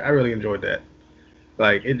 I really enjoyed that.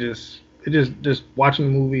 Like it just watching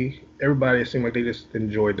the movie, everybody seemed like they just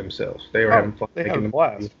enjoyed themselves. They were having fun They had making a the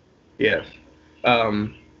movie. blast. Yes. I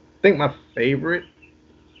think my favorite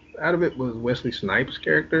out of it was Wesley Snipes'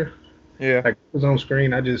 character. Yeah. Like it was on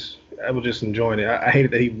screen, I was just enjoying it. I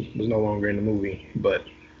hated that he was no longer in the movie, but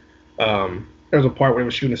there was a part where he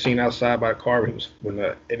was shooting a scene outside by a car when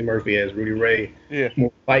Eddie Murphy as Rudy Ray Yeah.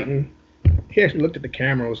 were fighting. He actually looked at the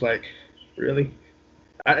camera and was like, "Really?"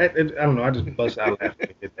 I don't know. I just bust out laughing when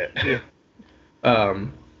he did that. Yeah.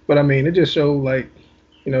 But I mean, it just showed like,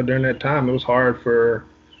 during that time, it was hard for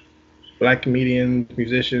black comedians,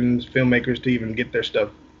 musicians, filmmakers to even get their stuff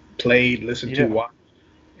played, listened to, Yeah. watched.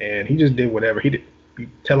 And he just did whatever. He did. You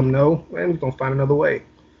tell him no, man, he's gonna find another way.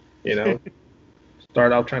 You know,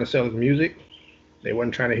 Started off trying to sell his music. They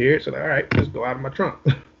wasn't trying to hear it, so all right, let's go out of my trunk.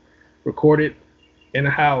 Record it in a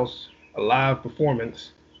house, a live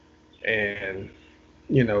performance, and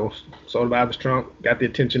sold it out of his trunk. Got the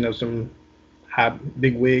attention of some high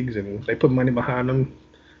big wigs, and they put money behind him.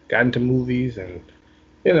 Got into movies, and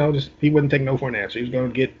just he wouldn't take no for an answer. He was gonna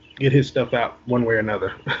get his stuff out one way or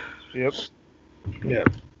another. Yep. Yeah,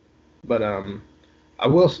 but I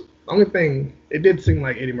will. Only thing it did seem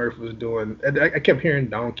like Eddie Murphy was doing. I kept hearing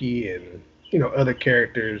Donkey and other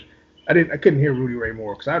characters. I couldn't hear Rudy Ray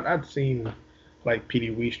Moore because I'd seen like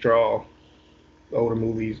P.D. Wheatstraw older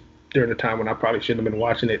movies during the time when I probably shouldn't have been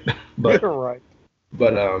watching it. But You're right.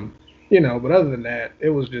 but but other than that, it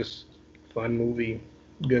was just a fun movie.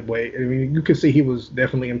 Good way. I mean, you could see he was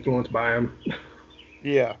definitely influenced by him.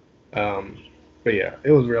 Yeah. But yeah,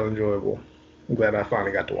 it was real enjoyable. I'm glad I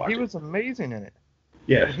finally got to watch He it. was amazing in it.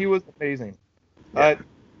 Yeah. He was amazing. Yeah.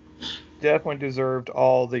 Definitely deserved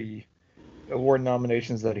all the award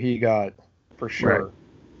nominations that he got, for sure. Right.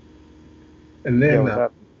 And then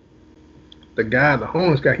without- the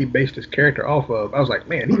homeless guy he based his character off of, I was like,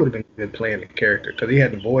 man, he would have been good playing the character because he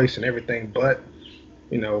had the voice and everything, but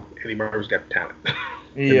Eddie Murphy's got the talent. and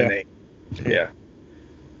the Yeah. name. Yeah.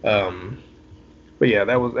 But yeah,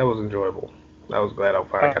 that was enjoyable. I was glad I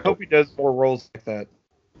finally I got hope he does more roles like that.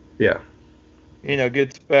 Yeah.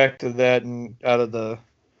 Gets back to that and out of the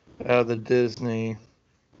Disney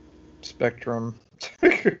spectrum.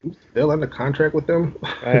 Still under contract with them?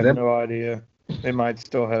 I have no idea. They might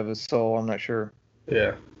still have his soul. I'm not sure.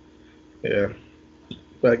 Yeah. Yeah.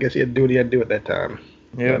 But I guess he had to do what he had to do at that time.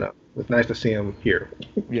 Yeah. But, it's nice to see him here.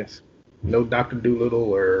 Yes. No Dr.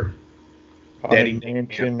 Doolittle or Daddy Daddy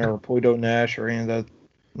Mansion or Pluto Nash or any of that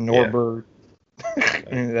Norbert.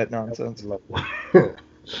 Any of that nonsense.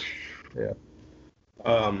 Yeah.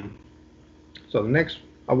 So the next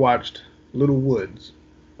I watched Little Woods.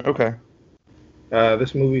 Okay.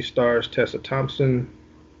 This movie stars Tessa Thompson,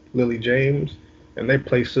 Lily James, and they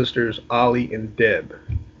play sisters Ollie and Deb.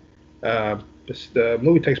 The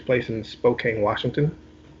movie takes place in Spokane, Washington.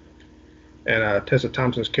 And Tessa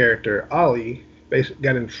Thompson's character, Ollie, basically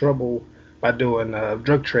got in trouble by doing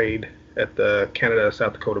drug trade at the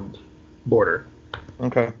Canada-South Dakota border.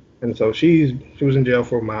 Okay. And so she was in jail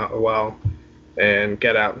for a while and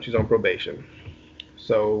got out, and she's on probation.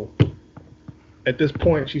 So at this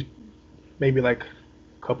point, she's maybe like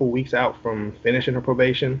a couple weeks out from finishing her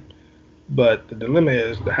probation. But the dilemma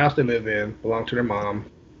is the house they live in belonged to their mom,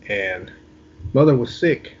 and mother was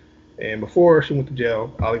sick. And before she went to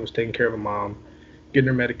jail, Ollie was taking care of her mom, getting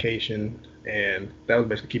her medication, and that was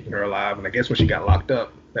basically keeping her alive. And I guess when she got locked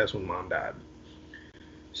up, that's when mom died.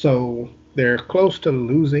 So they're close to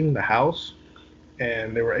losing the house,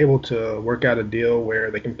 and they were able to work out a deal where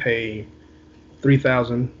they can pay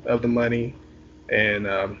 3,000 of the money and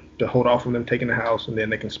to hold off from them taking the house, and then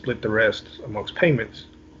they can split the rest amongst payments.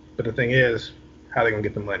 But the thing is, how are they gonna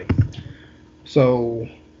get the money? So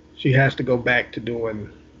she has to go back to doing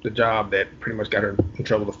the job that pretty much got her in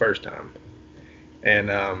trouble the first time, and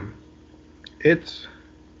it's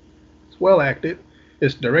well acted.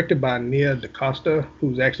 It's directed by Nia DaCosta,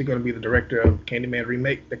 who's actually going to be the director of Candyman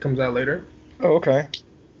remake that comes out later. Oh, okay.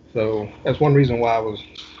 So that's one reason why I was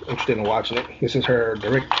interested in watching it. This is her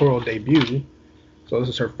directorial debut. So this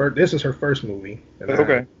is her first movie. And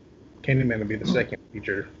Okay. Candyman will be the second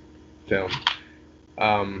feature film.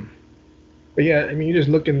 But yeah, I mean, you're just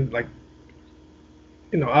looking like,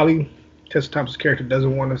 Ollie Tessa Thompson's character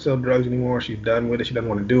doesn't want to sell drugs anymore. She's done with it. She doesn't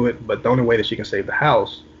want to do it. But the only way that she can save the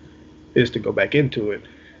house is to go back into it.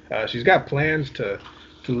 She's got plans to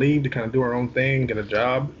leave to kind of do her own thing, get a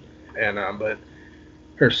job, and but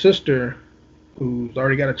her sister, who's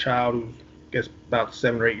already got a child, who's I guess about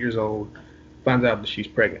 7 or 8 years old, finds out that she's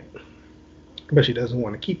pregnant, but she doesn't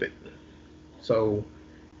want to keep it. So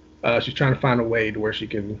she's trying to find a way to where she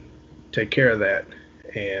can take care of that,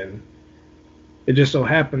 and it just so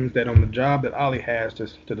happens that on the job that Ollie has to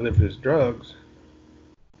deliver his drugs,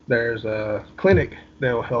 there's a clinic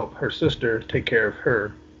that will help her sister take care of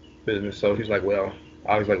her business. So he's like, well,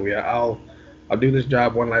 Ollie's like, well, yeah, I'll do this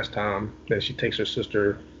job one last time. Then she takes her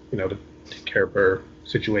sister, to take care of her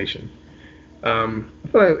situation. I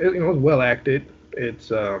feel like it was well acted.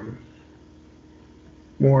 It's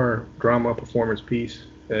more drama performance piece.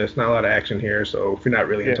 It's not a lot of action here, so if you're not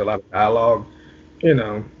really into a lot of dialogue,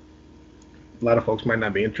 a lot of folks might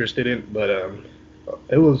not be interested in it, but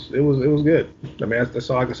it was good. I mean, that's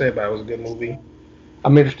all I can say about it. It was a good movie.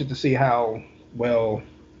 I'm interested to see how well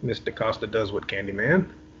Miss DaCosta does with Candyman.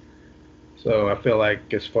 So I feel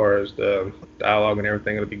like as far as the dialogue and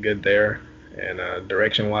everything, it'll be good there. And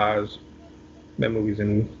direction-wise, that movie's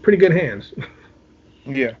in pretty good hands.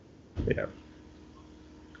 Yeah. Yeah.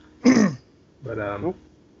 But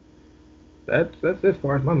that's it as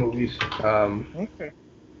far as my movies. Okay.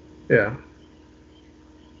 Yeah.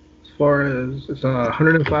 As far as it's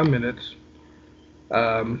 105 minutes.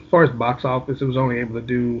 As far as box office, it was only able to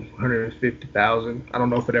do 150,000. I don't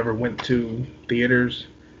know if it ever went to theaters.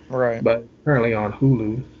 Right. But currently on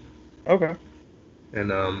Hulu. Okay.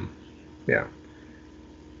 And yeah.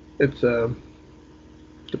 It's the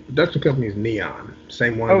production company's Neon.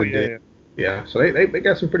 Same one that did. Yeah. So they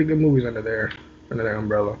got some pretty good movies under their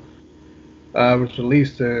umbrella. It was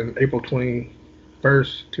released in April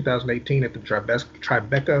 21st, 2018 at the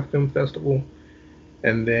Tribeca Film Festival.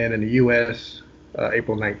 And then in the US,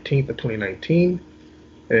 April 19th of 2019.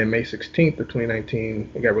 And then May 16th of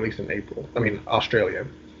 2019, it got released in Australia.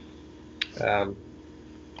 But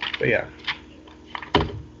yeah.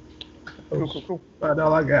 Cool. About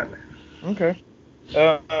all I got. Okay.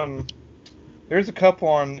 There's a couple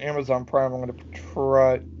on Amazon Prime I'm gonna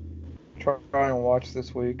try and watch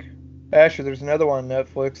this week. Actually, there's another one on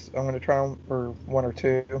Netflix. I'm gonna try or one or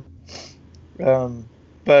two.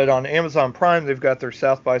 But on Amazon Prime, they've got their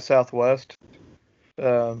South by Southwest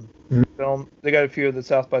film. They got a few of the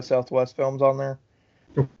South by Southwest films on there.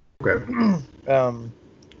 Okay.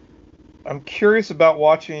 I'm curious about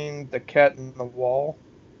watching The Cat in the Wall.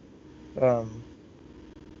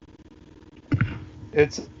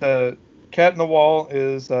 It's Cat in the Wall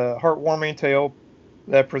is a heartwarming tale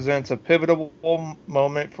that presents a pivotal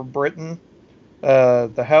moment for Britain.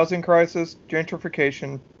 The housing crisis,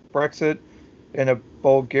 gentrification, Brexit, and a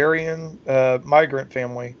Bulgarian migrant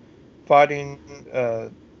family fighting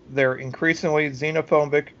their increasingly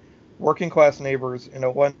xenophobic working-class neighbors in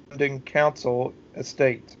a London council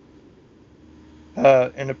estate.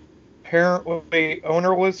 An apparently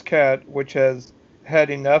ownerless cat, which has had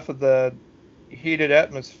enough of the heated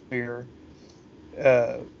atmosphere,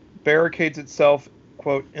 barricades itself,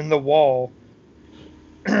 quote, in the wall,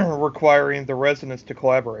 requiring the residents to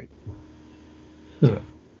collaborate.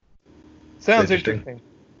 Sounds interesting.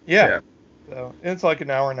 Yeah. So it's like an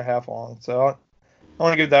hour and a half long. So I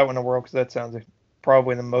want to give that one a whirl because that sounds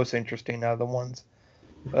probably the most interesting out of the ones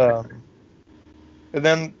And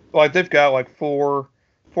then like they've got like four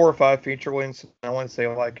or five feature lengths. I want to say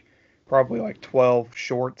like probably like 12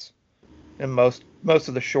 shorts, and most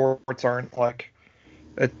of the shorts aren't like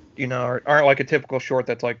aren't like a typical short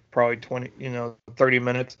that's like probably 20 30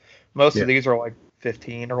 minutes. Most Yeah. of these are like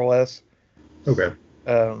 15 or less. Okay.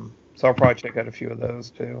 So I'll probably check out a few of those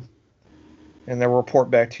too, and then report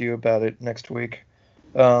back to you about it next week.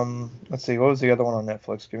 Let's see, what was the other one on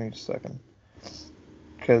Netflix? Give me just a second,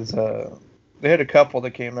 because they had a couple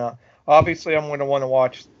that came out. Obviously, I'm going to want to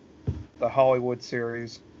watch the Hollywood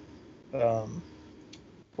series,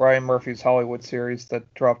 Ryan Murphy's Hollywood series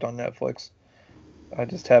that dropped on Netflix. I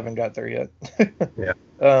just haven't got there yet. Yeah.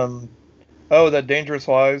 That Dangerous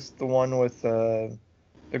Lies, the one with the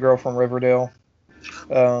girl from Riverdale.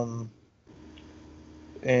 And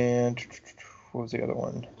what was the other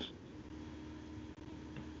one?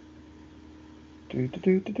 Trying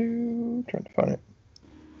to find it.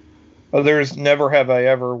 Oh, there's Never Have I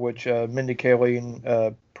Ever, which Mindy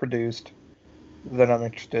Kaling produced, that I'm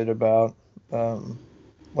interested about.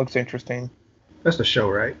 Looks interesting. That's the show,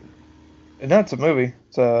 right? And that's a movie.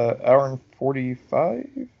 It's an hour and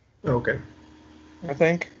 45, Okay. I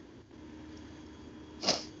think.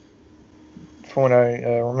 From what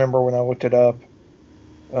I remember when I looked it up.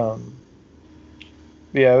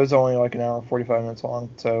 Yeah, it was only like an hour and 45 minutes long.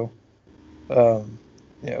 So, yeah,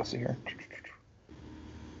 let's see here.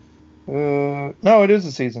 No, it is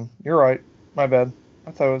a season. You're right. My bad.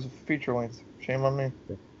 I thought it was a feature length. Shame on me.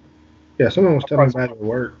 Yeah, someone was telling me about it at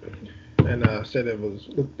work and said it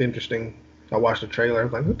looked interesting. I watched the trailer. I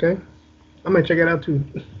was like, okay, I might check it out too.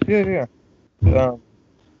 Yeah. But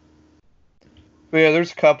yeah,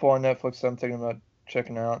 there's a couple on Netflix that I'm thinking about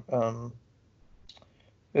checking out. And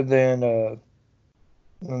then the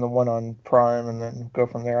one on Prime, and then go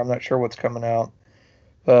from there. I'm not sure what's coming out.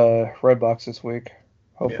 Redbox this week.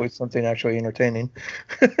 Hopefully it's something actually entertaining.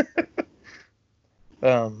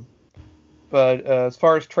 But as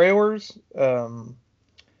far as trailers, the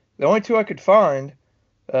only two I could find,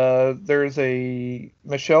 there's a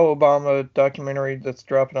Michelle Obama documentary that's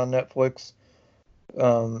dropping on Netflix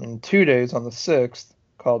in 2 days on the 6th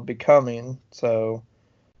called Becoming. So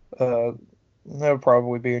that'll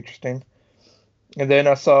probably be interesting. And then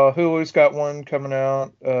I saw Hulu's got one coming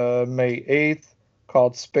out May 8th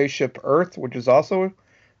called Spaceship Earth, which is also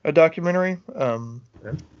a documentary.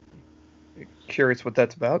 Curious what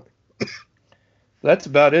that's about. That's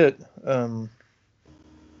about it.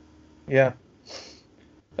 Yeah.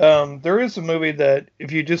 There is a movie that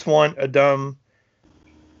if you just want a dumb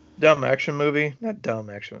action movie, not dumb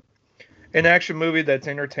action, an action movie that's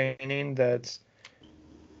entertaining, that's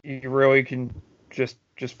you really can just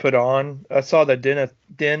put on. I saw that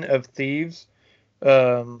Den of Thieves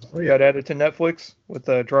got added to Netflix with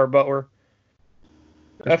Gerard Butler.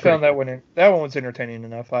 I found that one was entertaining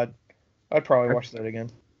enough. I'd probably watch that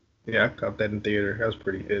again. Yeah, I caught that in theater. That was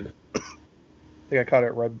pretty good. I think I caught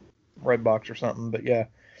it at Redbox or something, but yeah,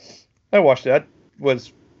 I watched it.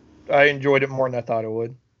 I enjoyed it more than I thought it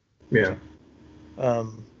would. Yeah. If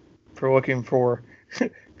you're looking for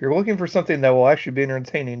something that will actually be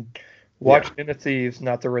entertaining, watch Den of Thieves,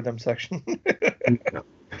 not the rhythm section.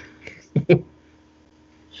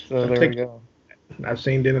 So there we go. I've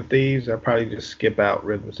seen Den of Thieves. I'll probably just skip out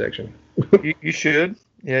rhythm section. You should.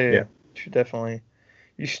 Yeah. You should definitely.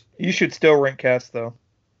 You should still rent Cats though.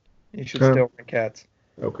 You should still rent Cats.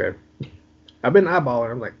 Okay. I've been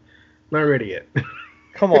eyeballing. I'm like, not ready yet.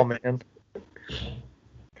 Come on, man.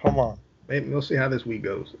 Come on. Maybe we'll see how this week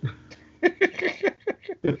goes.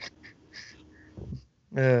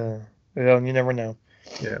 Well, you never know.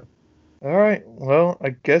 Yeah. All right. Well, I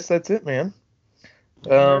guess that's it, man.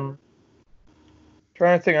 Trying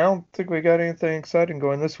to think. I don't think we got anything exciting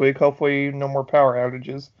going this week. Hopefully, no more power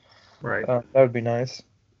outages. Right. That would be nice.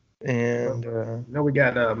 And no, we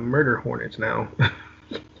got murder hornets now.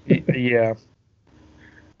 Yeah.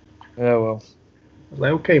 Oh well. I was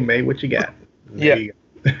like, okay, mate, what you got? Yeah.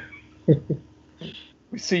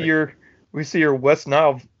 We see your West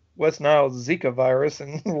Nile Zika virus,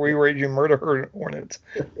 and we raise you murder hornets.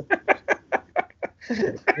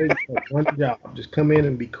 One job, just come in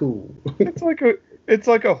and be cool. It's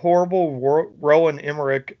like a horrible Roland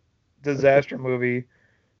Emmerich disaster movie,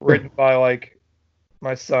 written by like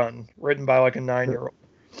my son, written by like a 9-year-old.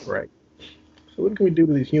 Right. So what can we do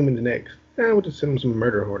to these humans next? We'll just send them some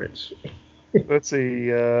murder hornets. Let's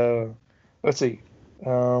see. Let's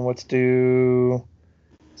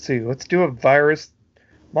do a virus.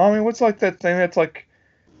 Mommy, what's like that thing that's like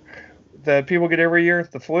that people get every year?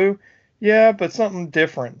 The flu? Yeah, but something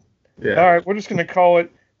different. Yeah. All right, we're just gonna call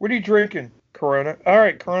it. What are you drinking? Corona. All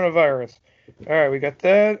right, coronavirus. All right, we got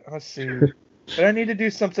that. Let's see. But I need to do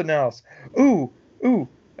something else. Ooh, ooh.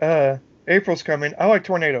 April's coming. I like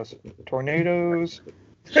tornadoes. Tornadoes.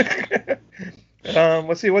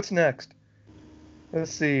 Let's see. What's next?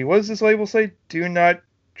 Let's see. What does this label say? Do not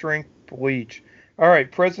drink bleach. All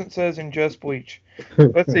right. President says ingest bleach.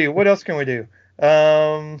 Let's see. What else can we do?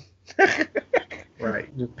 Um.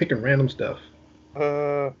 Right. Just picking random stuff.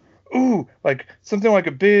 Ooh, like something like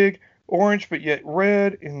a big orange, but yet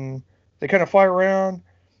red, and they kind of fly around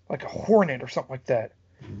like a hornet or something like that.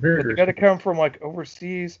 But they got to come from like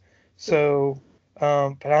overseas. So, but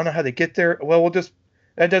I don't know how they get there. Well,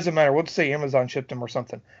 that doesn't matter. We'll just say Amazon shipped them or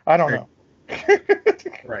something. I don't know.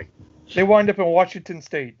 Right. They wind up in Washington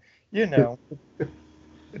State, you know.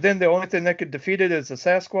 Then the only thing that could defeat it is a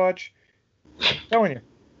Sasquatch. I'm telling you.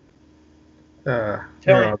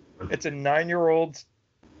 Telling you. It's a 9-year-old's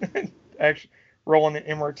actually Roland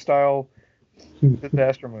Emmerich style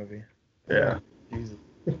disaster movie. Yeah. Jesus.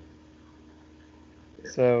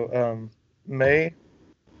 So, May,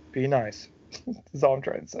 be nice. That's all I'm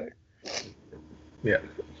trying to say. Yeah.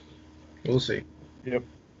 We'll see. Yep.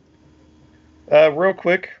 Real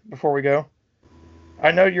quick before we go,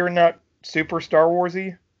 I know you're not super Star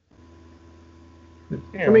Warsy.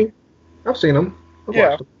 I mean, I've seen them. I've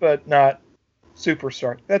watched them. But not super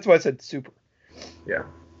Star. That's why I said super. Yeah.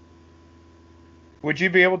 Would you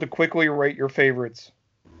be able to quickly rate your favorites?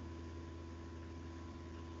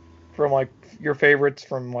 From like your favorites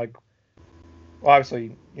from like,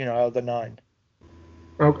 obviously, out of the 9.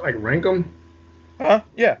 Oh, like rank them? Huh?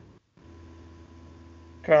 Yeah.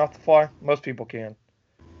 Kind of off the fly. Most people can,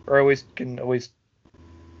 or at least can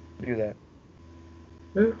do that.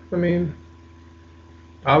 Yeah, I mean,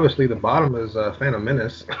 obviously the bottom is Phantom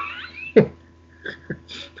Menace.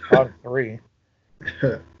 Bottom 3.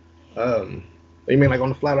 You mean like on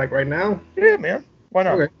the fly, like right now? Yeah, man. Why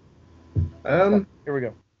not? Okay. Here we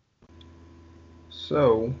go.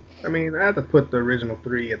 So, I mean, I have to put the original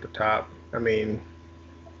 3 at the top. I mean,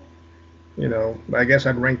 I guess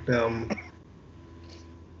I'd rank them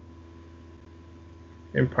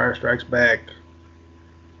Empire Strikes Back,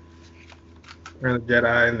 Return of the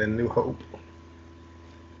Jedi, and then New Hope.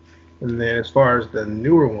 And then as far as the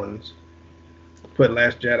newer ones, put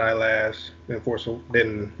Last Jedi last, then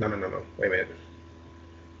no. Wait a minute.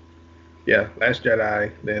 Yeah, Last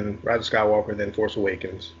Jedi, then Rise of Skywalker, then Force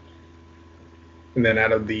Awakens. And then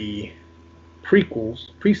out of the prequels,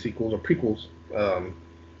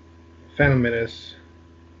 Phantom Menace,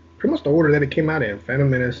 pretty much the order that it came out in. Phantom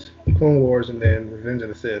Menace, Clone Wars, and then Revenge of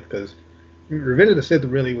the Sith. Because Revenge of the Sith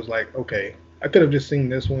really was like, okay, I could have just seen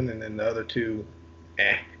this one and then the other two,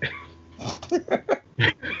 I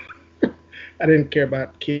didn't care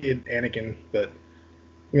about kid Anakin, but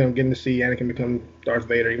getting to see Anakin become Darth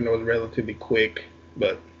Vader, even though it was relatively quick,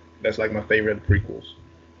 but that's like my favorite prequels.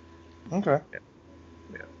 Okay.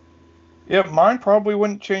 Yeah, mine probably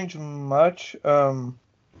wouldn't change much. I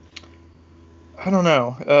don't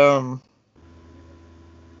know.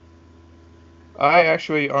 I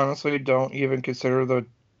actually honestly don't even consider the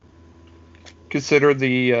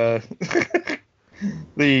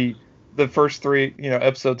the first 3,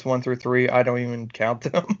 episodes 1 through 3. I don't even count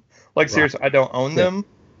them. Like, seriously, I don't own them.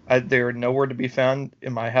 They're nowhere to be found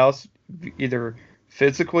in my house, either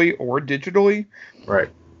physically or digitally. Right.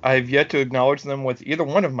 I've yet to acknowledge them with either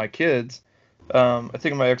one of my kids. I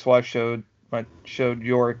think my ex-wife showed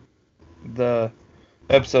York the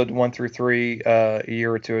episode 1 through 3 a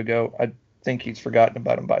year or 2 ago. I think he's forgotten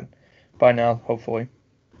about them by now, hopefully.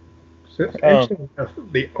 So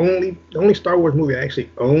the only Star Wars movie I actually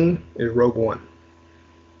own is Rogue One.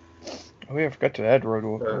 Oh yeah, I forgot to add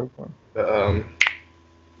Rogue One.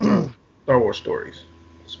 Star Wars Stories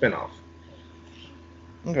spinoff.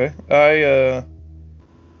 Okay,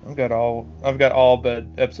 I've got all but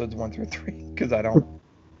episodes 1 through 3 because I don't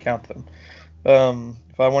count them.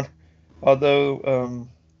 If I want, although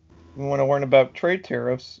we want to learn about trade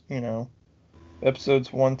tariffs,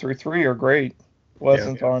 episodes 1 through 3 are great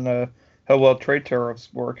lessons on how well trade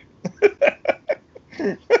tariffs work.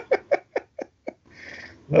 Of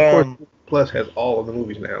course, Plus has all of the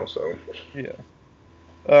movies now, so yeah.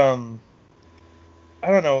 I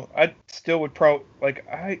don't know. I still would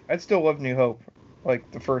I still love New Hope. Like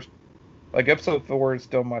the first, like episode 4 is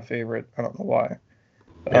still my favorite. I don't know why.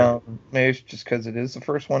 Yeah. Maybe it's just because it is the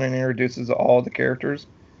first one and introduces all the characters.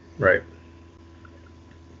 Right.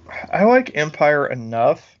 I like Empire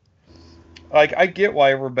enough. Like, I get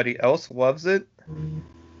why everybody else loves it.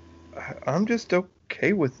 I'm just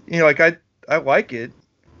okay with, I like it.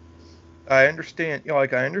 I understand,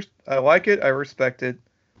 I like it, I respect it,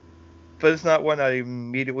 but it's not one I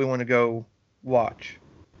immediately want to go watch.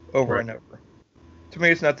 over Right. and over. To me,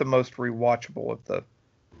 it's not the most rewatchable of the,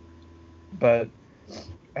 but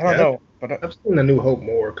I don't Yeah, know. But I've seen A New Hope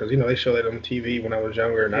more because they show that on TV when I was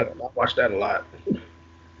younger, and I yeah, watched that a lot.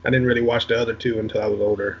 I didn't really watch the other two until I was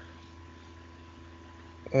older.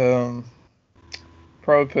 um,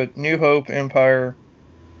 probably put New Hope, Empire,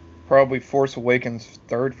 probably Force Awakens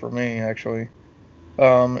third for me actually,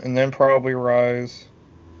 and then probably Rise,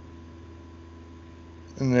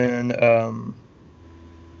 and then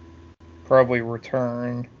probably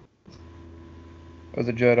Return of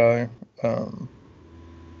the Jedi, um,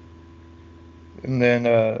 and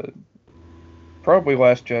then probably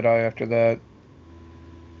Last Jedi after that.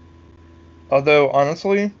 Although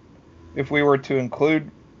honestly, if we were to include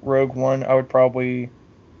Rogue One, I'd probably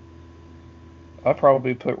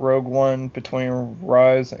put Rogue One between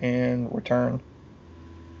Rise and Return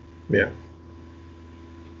Yeah,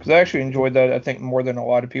 because I actually enjoyed that. I think more than a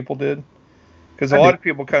lot of people did because a I lot did. of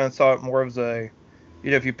people kind of saw it more as a,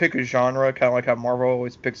 if you pick a genre, kind of like how Marvel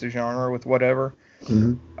always picks a genre with whatever.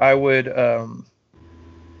 Hmm. I would,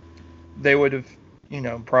 they would have,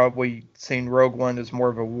 probably seen Rogue One as more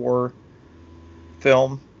of a war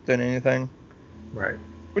film than anything, Right.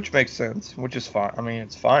 which makes sense, which is fine. I mean,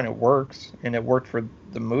 it's fine. It works, and it worked for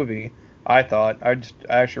the movie. I thought. I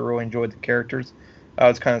actually really enjoyed the characters. I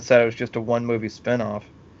was kind of sad it was just a one movie spinoff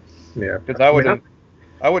Yeah. because I mean,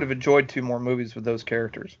 I would have enjoyed two more movies with those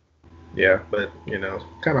characters. yeah, but kind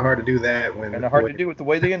of hard to do that Kind when of hard to do with the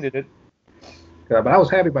way they ended it. But I was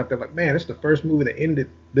happy about that. Like, man, it's the first movie that ended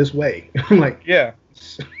this way. I'm like, Yeah,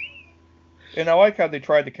 and I like how they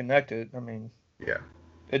tried to connect it. I mean, yeah,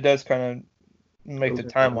 it does kind of make the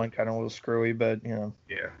those are, timeline kind of a little screwy, but yeah.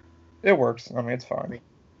 it works. I mean, it's I fine. mean,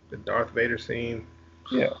 the Darth Vader scene.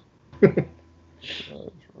 Yeah.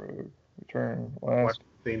 Return last. Watched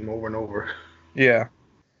the scene over and over. Yeah,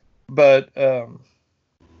 but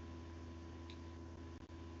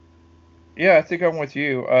yeah, I think I'm with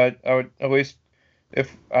you. I would at least,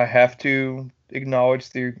 if I have to acknowledge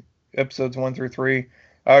the episodes 1 through 3,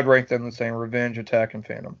 I would rank them the same: Revenge, Attack, and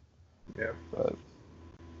Phantom. Yeah. But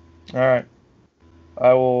all right,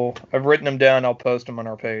 I will. I've written them down. I'll post them on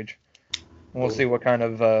our page. We'll Cool. see what kind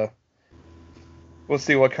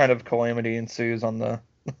of calamity ensues on the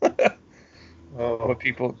Oh, what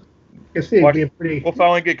people you can see it watch. being pretty We'll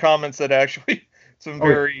finally get comments that actually some Oh,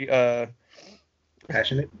 yeah. very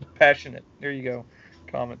passionate. passionate. There you go,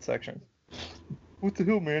 comment section. What the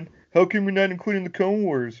hell, man? How come you're not including the Clone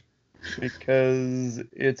Wars? Because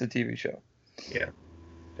it's a TV show. Yeah,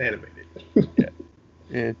 animated.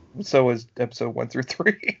 So is episode 1 through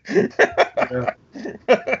 3. Yeah.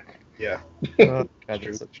 Yeah. Oh, God,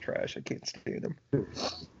 that's such trash. I can't stand them.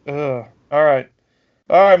 All right,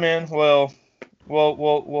 man. Well,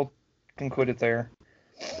 we'll conclude it there.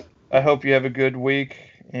 I hope you have a good week,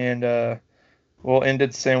 and we'll end it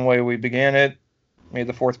the same way we began it. May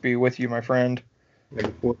the fourth be with you, my friend. May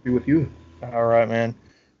the fourth be with you. All right, man.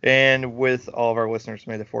 And with all of our listeners,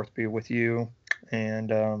 may the fourth be with you.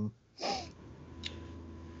 And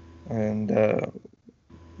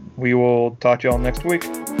we will talk to y'all next week.